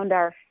around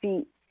our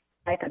feet,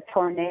 like a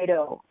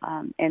tornado.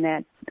 And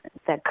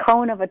that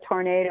cone of a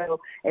tornado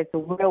is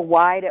real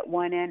wide at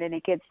one end and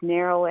it gets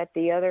narrow at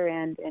the other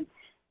end.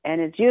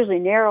 And it's usually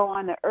narrow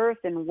on the earth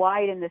and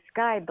wide in the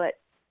sky, but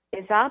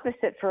it's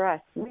opposite for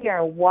us. We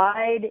are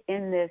wide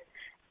in this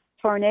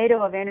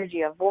tornado of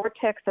energy, a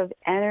vortex of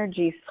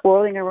energy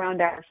swirling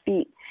around our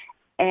feet.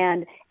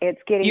 And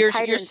it's getting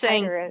tighter you're and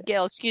saying, tighter.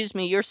 Gail, excuse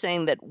me, you're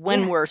saying that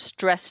when we're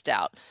stressed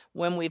out,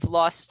 when we've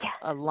lost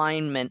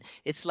alignment,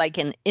 it's like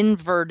an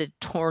inverted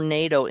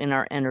tornado in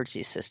our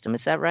energy system.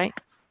 Is that right?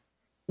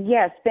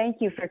 Yes,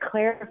 thank you for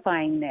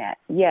clarifying that.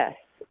 Yes.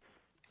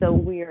 So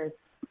we're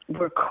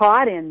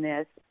caught in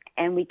this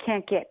and we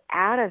can't get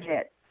out of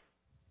it.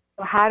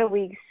 So how do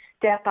we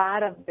step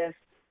out of this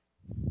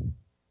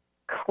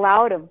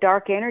cloud of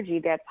dark energy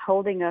that's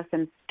holding us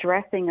and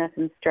stressing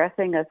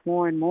us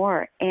more and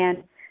more?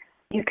 And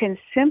you can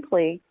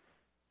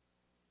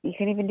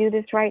even do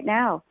this right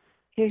now.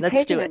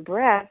 Let's do it.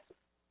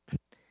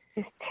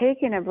 Just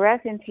taking a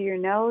breath into your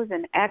nose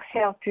and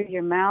exhale through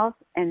your mouth,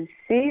 and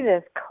see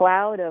this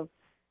cloud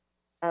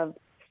of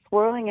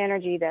swirling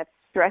energy that's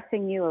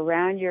stressing you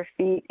around your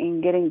feet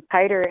and getting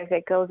tighter as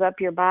it goes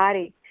up your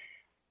body.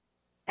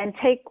 And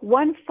take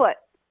one foot,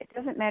 it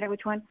doesn't matter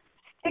which one,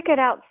 stick it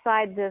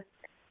outside this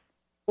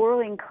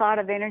swirling cloud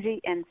of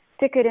energy and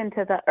stick it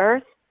into the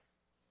earth,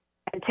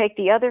 and take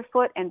the other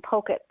foot and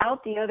poke it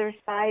out the other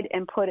side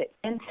and put it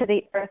into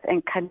the earth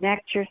and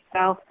connect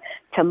yourself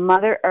to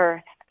Mother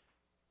Earth.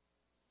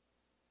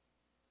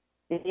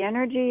 The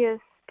energy is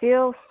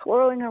still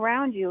swirling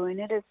around you and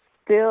it is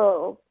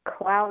still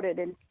clouded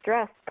and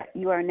stressed, but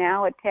you are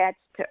now attached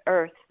to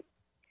Earth.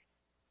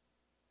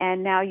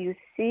 And now you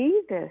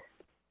see this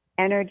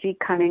energy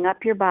coming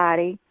up your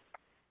body,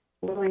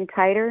 flowing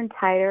tighter and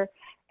tighter,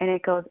 and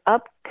it goes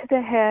up to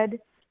the head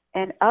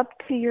and up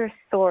to your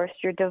source,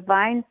 your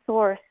divine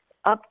source,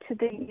 up to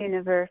the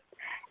universe.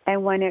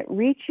 And when it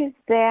reaches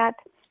that,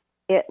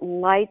 it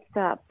lights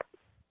up.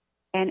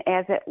 And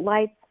as it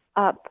lights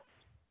up,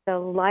 the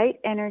light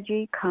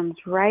energy comes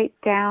right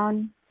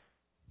down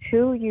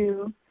to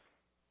you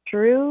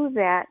through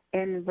that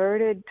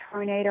inverted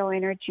tornado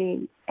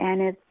energy,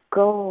 and it's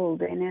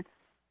gold and it's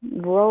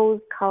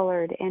rose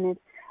colored and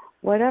it's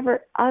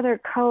whatever other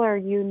color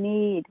you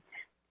need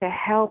to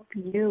help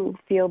you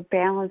feel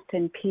balanced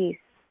and peace.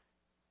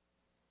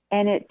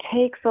 And it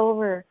takes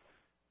over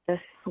the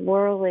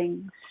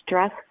swirling,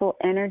 stressful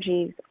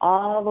energies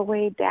all the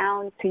way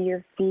down to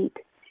your feet.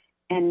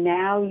 And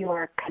now you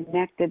are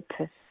connected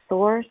to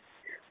Source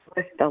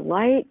with the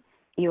light.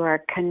 You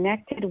are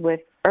connected with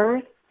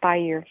Earth by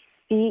your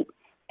feet,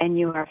 and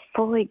you are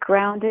fully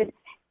grounded,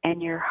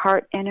 and your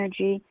heart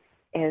energy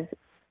is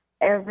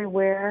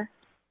everywhere.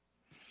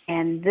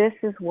 And this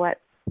is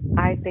what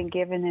I've been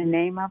given the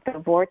name of, the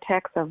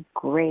vortex of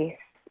grace.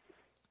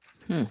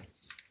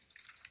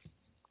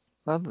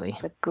 Lovely.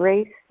 The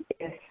grace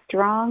is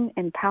strong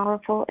and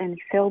powerful and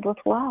filled with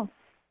love.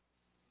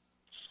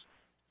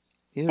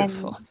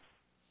 Beautiful. And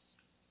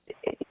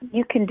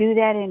you can do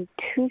that in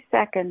 2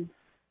 seconds.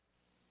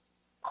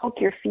 Poke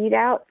your feet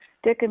out,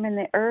 stick them in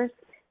the earth,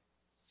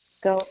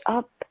 go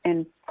up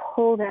and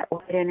pull that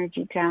light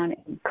energy down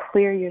and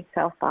clear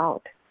yourself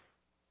out.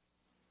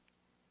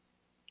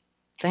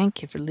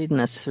 Thank you for leading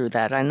us through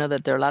that. I know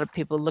that there are a lot of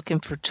people looking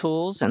for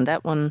tools, and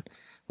that one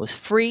was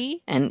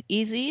free and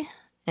easy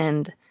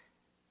and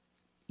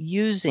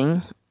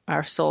using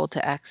our soul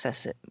to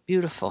access it.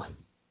 Beautiful.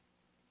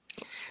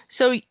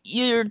 So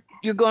you're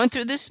going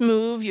through this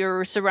move.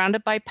 You're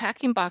surrounded by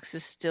packing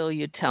boxes still,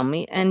 you tell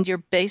me, and your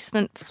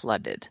basement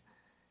flooded.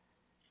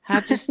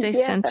 How'd you stay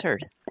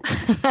centered?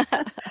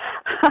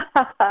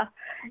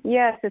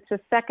 Yes, it's the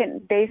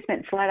second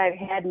basement flood I've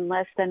had in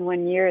less than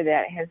 1 year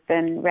that has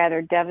been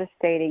rather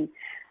devastating.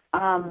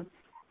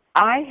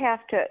 I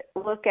have to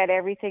look at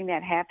everything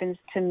that happens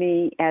to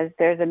me as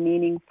there's a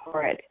meaning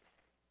for it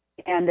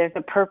and there's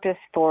a purpose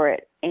for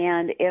it.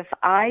 And if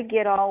I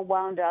get all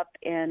wound up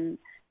in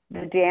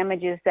the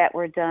damages that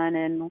were done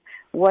and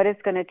what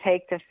it's going to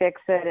take to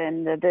fix it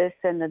and the this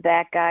and the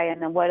that guy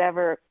and the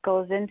whatever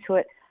goes into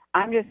it,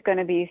 I'm just going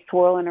to be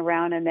swirling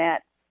around in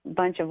that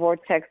bunch of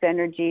vortex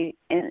energy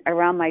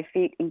around my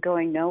feet and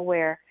going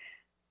nowhere.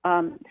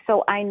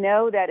 So I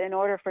know that in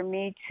order for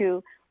me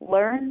to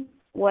learn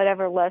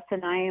whatever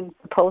lesson I am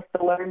supposed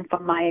to learn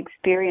from my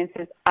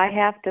experiences, I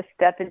have to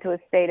step into a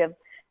state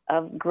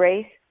of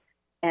grace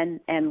and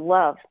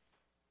love.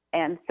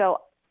 And so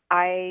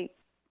I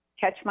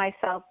catch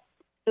myself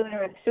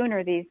sooner and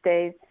sooner these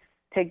days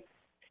to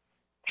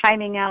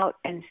timing out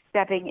and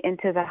stepping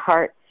into the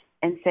heart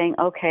and saying,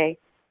 okay,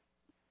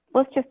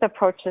 let's just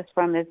approach this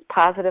from as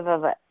positive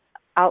of an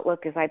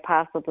outlook as I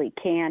possibly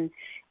can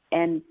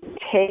and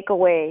take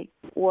away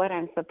what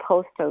I'm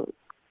supposed to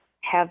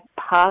have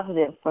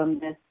positive from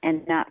this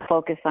and not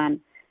focus on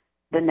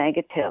the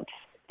negatives.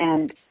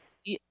 And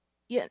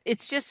yeah,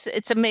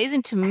 it's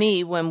amazing to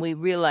me when we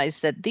realize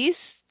that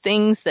these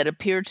things that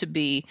appear to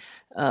be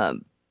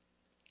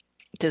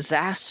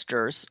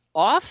disasters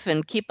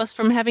often keep us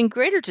from having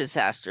greater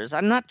disasters.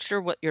 I'm not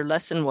sure what your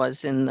lesson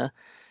was in the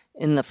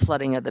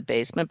flooding of the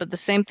basement, but the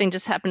same thing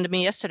just happened to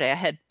me yesterday. I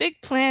had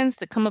big plans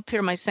to come up here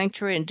to my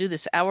sanctuary and do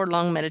this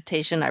hour-long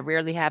meditation. I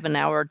rarely have an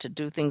hour to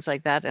do things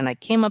like that. And I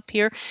came up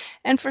here,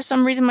 and for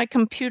some reason my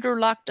computer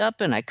locked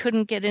up and I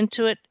couldn't get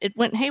into it. It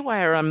went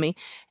haywire on me.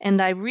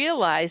 And I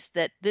realized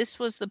that this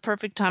was the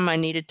perfect time I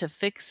needed to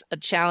fix a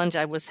challenge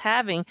I was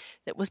having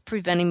that was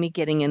preventing me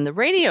getting in the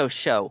radio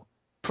show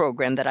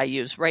program that I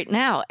use right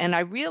now. And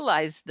I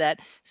realized that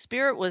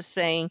Spirit was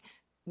saying,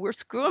 we're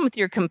screwing with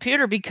your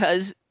computer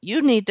because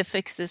you need to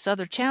fix this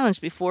other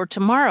challenge before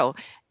tomorrow.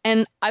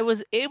 And I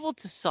was able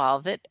to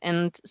solve it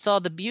and saw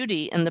the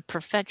beauty and the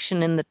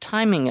perfection in the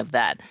timing of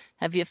that.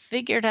 Have you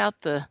figured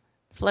out the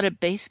flooded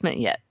basement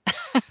yet?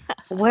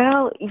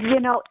 Well,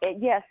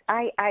 yes,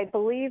 I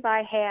believe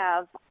I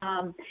have.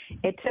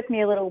 It took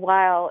me a little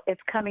while.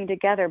 It's coming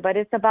together, but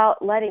it's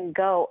about letting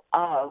go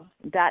of ...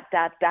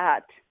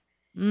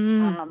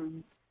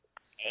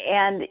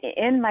 And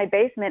in my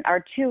basement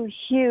are two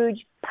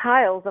huge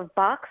piles of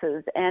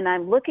boxes, and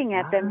I'm looking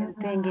at them and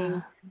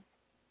thinking,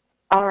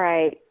 all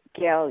right,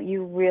 Gail,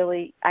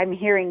 I'm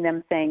hearing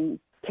them saying,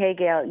 okay,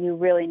 Gail, you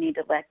really need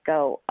to let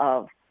go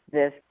of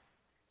this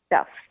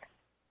stuff.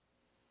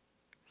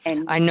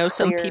 And I know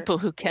some people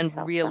who can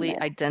really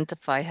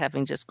identify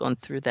having just gone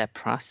through that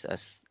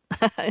process.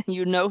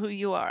 You know who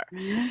you are.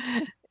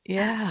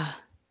 Yeah.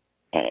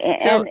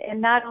 And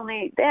not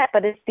only that,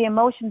 but it's the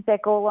emotions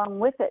that go along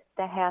with it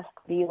that has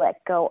to be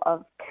let go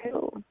of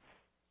too.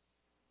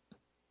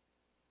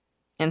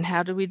 And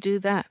how do we do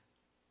that?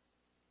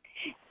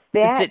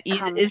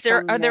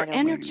 Are there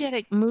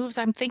energetic moves?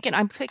 I'm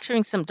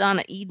picturing some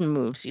Donna Eden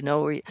moves,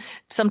 where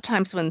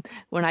sometimes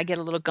when I get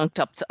a little gunked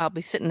up, I'll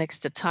be sitting next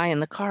to Ty in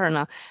the car and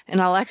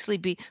I'll actually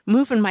be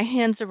moving my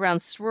hands around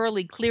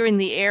swirly, clearing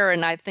the air,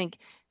 and I think,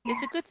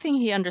 it's a good thing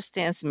he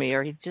understands me,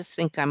 or he just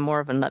think I'm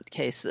more of a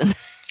nutcase than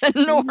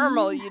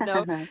normal,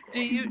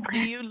 Do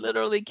you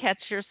literally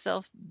catch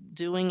yourself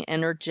doing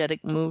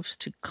energetic moves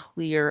to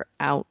clear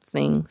out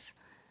things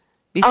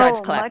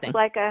besides clapping?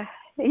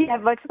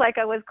 Much like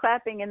I was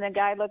clapping and the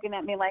guy looking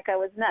at me like I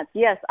was nuts.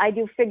 Yes, I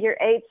do figure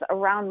eights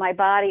around my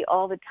body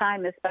all the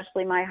time,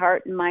 especially my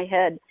heart and my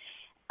head.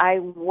 I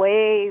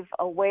wave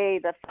away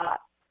the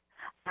thoughts.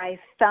 I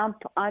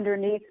thump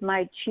underneath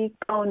my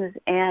cheekbones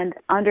and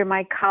under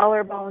my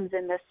collarbones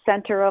in the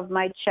center of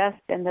my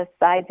chest and the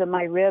sides of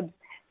my ribs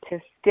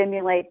to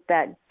stimulate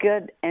that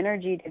good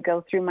energy to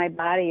go through my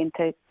body and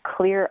to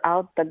clear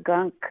out the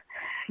gunk.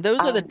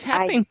 Those are the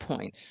tapping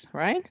points,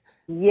 right?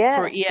 Yes,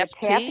 for EFT?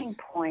 The tapping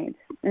points.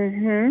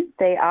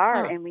 They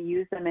are, and we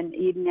use them in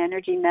Eden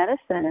Energy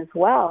Medicine as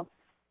well.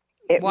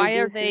 Why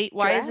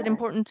is it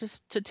important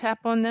to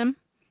tap on them?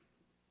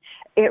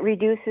 It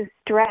reduces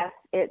stress.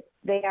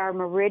 They are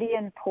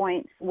meridian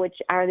points, which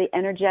are the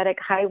energetic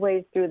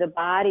highways through the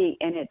body,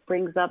 and it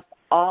brings up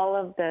all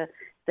of the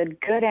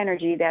good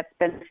energy that's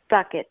been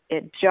stuck.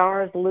 It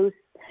jars loose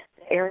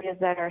the areas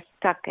that are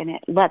stuck, and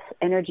it lets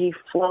energy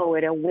flow.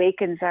 It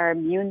awakens our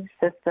immune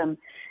system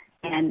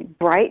and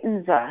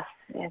brightens us,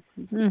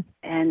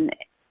 and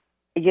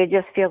you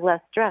just feel less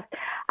stressed.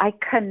 I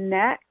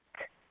connect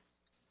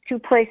two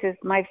places.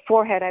 My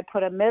forehead, I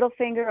put a middle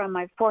finger on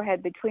my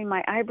forehead between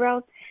my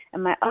eyebrows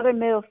and my other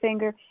middle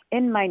finger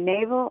in my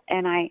navel,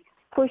 and I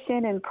push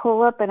in and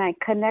pull up, and I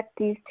connect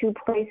these two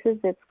places.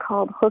 It's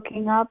called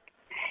hooking up,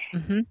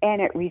 and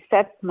it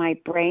resets my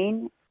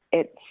brain.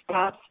 It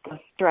stops the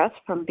stress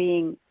from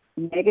being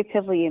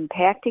negatively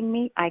impacting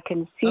me. I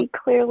can see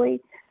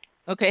clearly.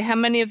 Okay, how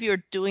many of you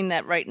are doing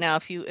that right now?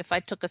 If I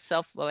took a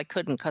well, I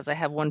couldn't because I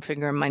have one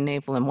finger in my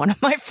navel and one on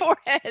my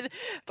forehead.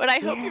 But I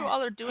hope you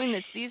all are doing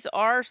this. These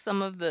are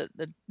some of the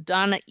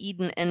Donna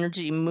Eden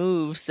energy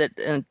moves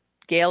that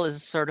Gail is a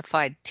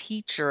certified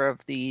teacher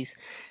of these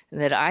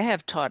that I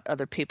have taught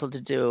other people to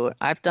do.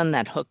 I've done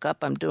that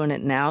hookup. I'm doing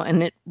it now,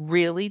 and it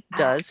really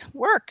does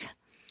work.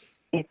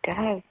 It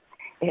does.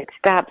 It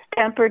stops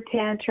temper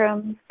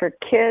tantrums for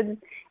kids.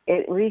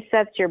 It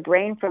resets your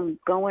brain from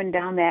going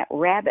down that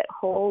rabbit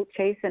hole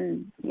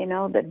chasing,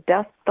 the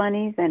dust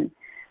bunnies, and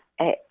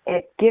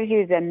it gives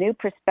you the new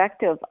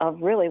perspective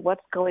of really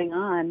what's going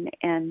on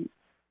and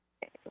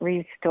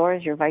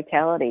restores your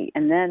vitality.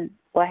 And then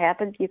what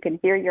happens? You can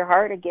hear your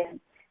heart again.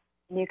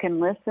 You can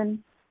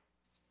listen,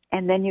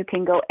 and then you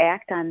can go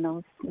act on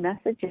those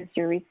messages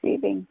you're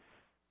receiving.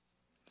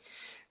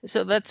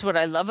 So that's what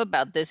I love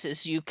about this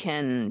is you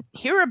can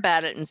hear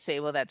about it and say,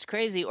 well, that's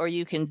crazy, or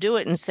you can do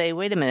it and say,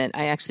 wait a minute,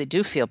 I actually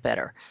do feel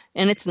better.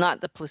 And it's not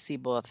the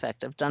placebo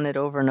effect. I've done it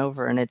over and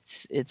over, and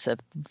it's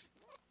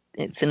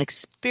an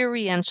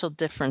experiential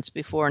difference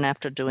before and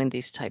after doing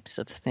these types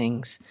of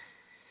things.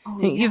 Oh,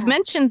 yeah. You've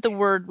mentioned the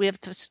word,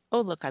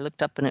 I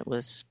looked up and it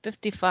was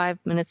 55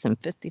 minutes and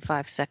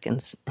 55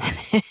 seconds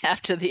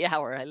after the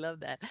hour. I love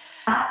that.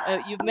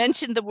 You've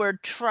mentioned the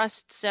word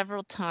trust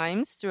several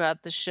times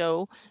throughout the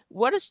show.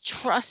 What does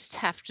trust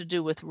have to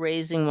do with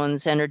raising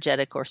one's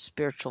energetic or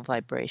spiritual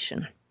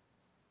vibration?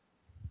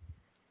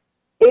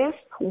 If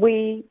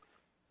we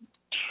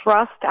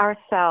trust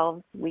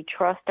ourselves, we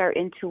trust our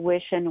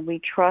intuition, we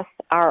trust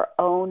our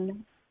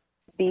own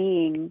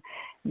being,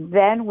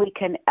 then we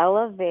can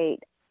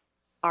elevate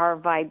our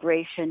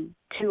vibration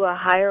to a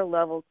higher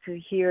level, to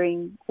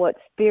hearing what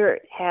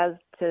Spirit has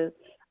to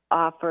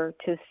offer,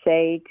 to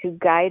say, to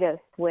guide us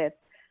with.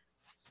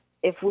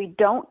 If we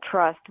don't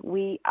trust,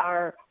 we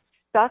are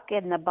stuck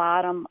in the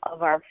bottom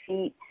of our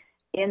feet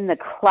in the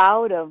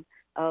cloud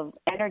of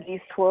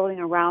energy swirling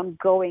around,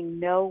 going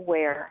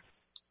nowhere.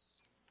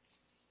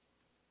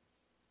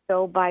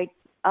 So by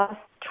us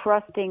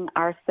trusting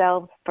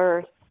ourselves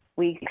first,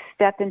 we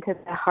step into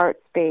the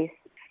heart space,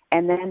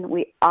 and then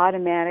we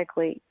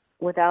automatically,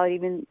 without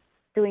even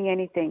doing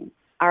anything,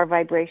 our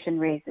vibration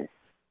raises.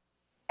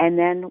 And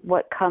then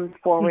what comes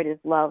forward is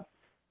love.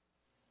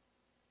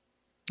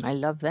 I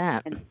love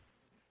that. And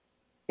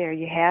there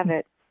you have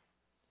it.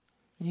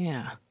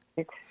 Yeah.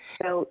 It's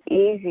so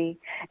easy.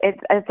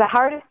 It's the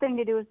hardest thing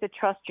to do is to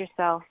trust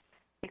yourself,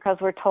 because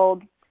we're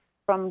told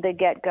from the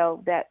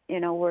get-go that,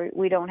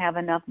 we don't have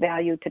enough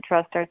value to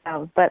trust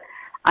ourselves. But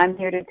I'm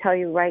here to tell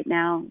you right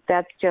now,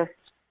 that's just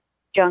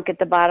junk at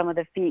the bottom of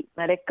the feet.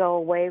 Let it go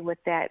away with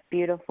that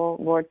beautiful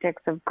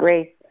vortex of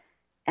grace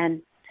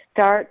and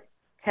start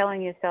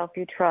telling yourself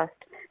you trust.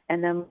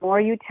 And the more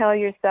you tell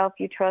yourself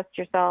you trust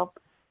yourself,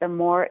 the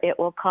more it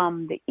will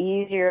come, the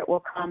easier it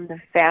will come,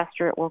 the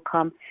faster it will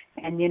come.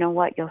 And you know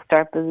what? You'll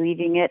start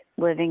believing it,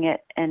 living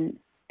it, and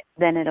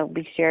then it'll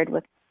be shared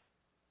with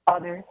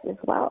others as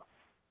well.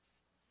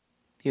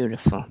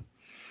 Beautiful.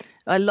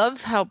 I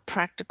love how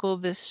practical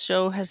this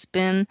show has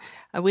been.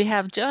 We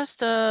have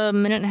just a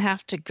minute and a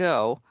half to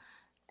go,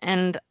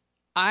 and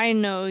I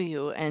know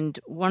you, and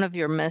one of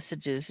your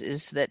messages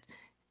is that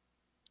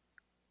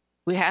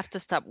we have to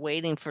stop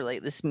waiting for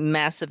this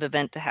massive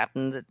event to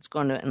happen that's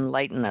going to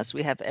enlighten us.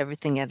 We have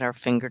everything at our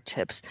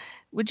fingertips.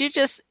 Would you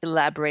just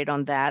elaborate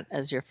on that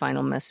as your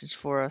final message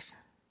for us?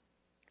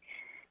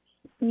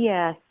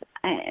 Yes,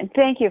 and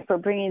thank you for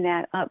bringing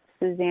that up,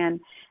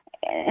 Suzanne.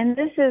 And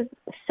this is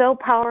so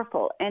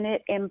powerful, and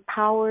it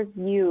empowers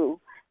you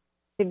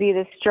to be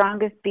the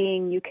strongest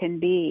being you can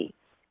be,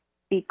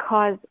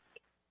 because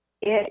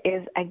it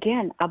is,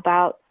 again,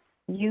 about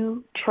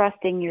you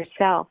trusting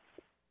yourself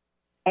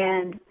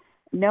and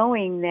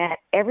knowing that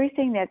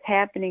everything that's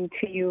happening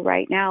to you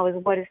right now is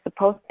what is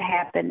supposed to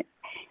happen.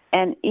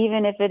 And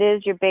even if it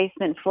is your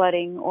basement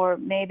flooding, or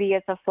maybe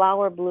it's a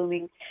flower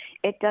blooming,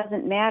 it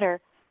doesn't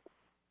matter.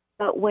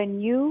 But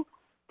when you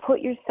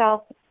put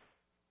yourself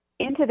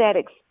into that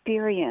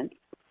experience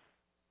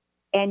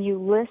and you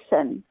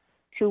listen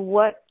to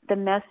what the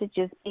message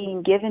is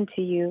being given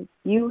to you,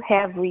 you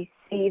have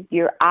received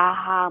your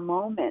aha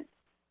moment.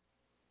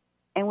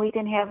 And we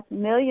can have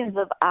millions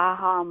of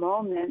aha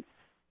moments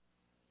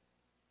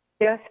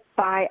just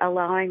by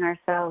allowing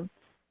ourselves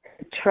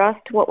to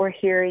trust what we're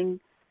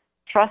hearing,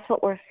 trust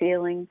what we're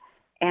feeling,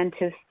 and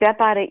to step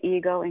out of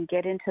ego and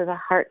get into the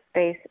heart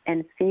space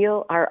and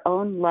feel our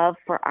own love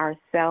for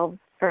ourselves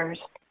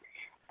first.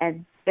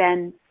 And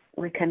then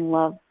we can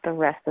love the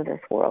rest of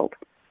this world.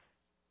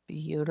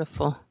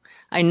 Beautiful.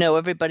 I know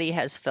everybody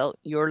has felt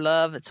your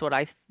love. It's what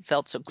I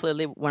felt so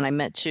clearly when I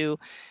met you.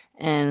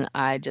 And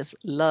I just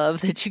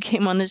love that you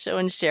came on the show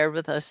and shared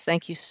with us.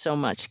 Thank you so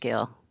much,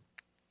 Gail.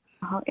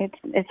 Oh,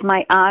 it's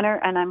my honor,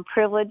 and I'm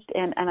privileged,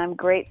 and I'm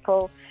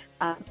grateful,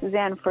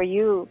 Suzanne, for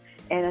you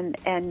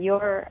and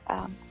you're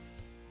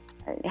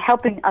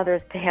helping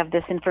others to have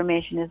this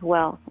information as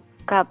well.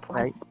 God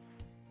bless. Right.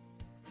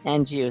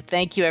 And you.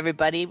 Thank you,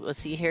 everybody. We'll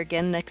see you here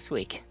again next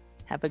week.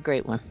 Have a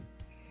great one.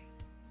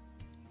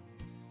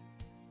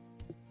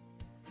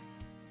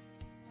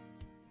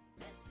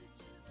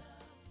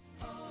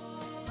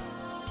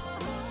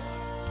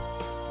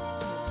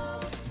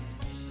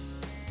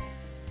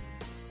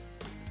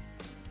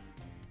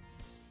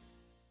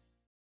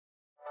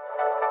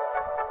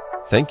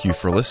 Thank you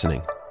for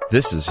listening.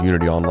 This is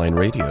Unity Online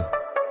Radio,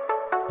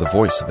 the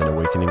voice of an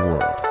awakening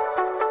world.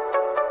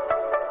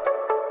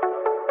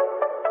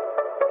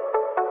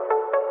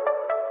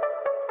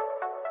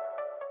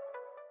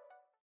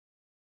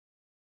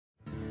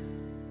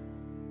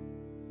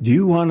 Do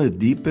you want to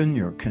deepen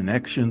your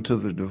connection to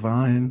the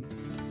divine,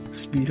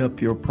 speed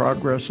up your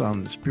progress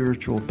on the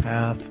spiritual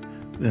path?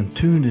 Then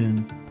tune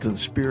in to the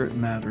Spirit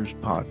Matters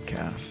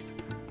podcast.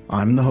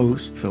 I'm the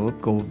host, Philip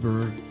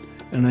Goldberg,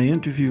 and I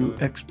interview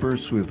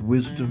experts with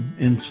wisdom,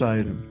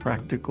 insight, and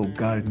practical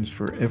guidance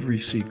for every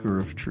seeker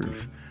of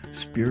truth.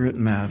 Spirit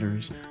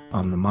Matters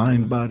on the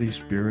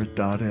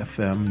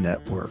MindBodySpirit.fm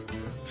network.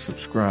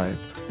 Subscribe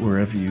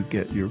wherever you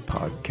get your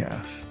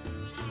podcasts.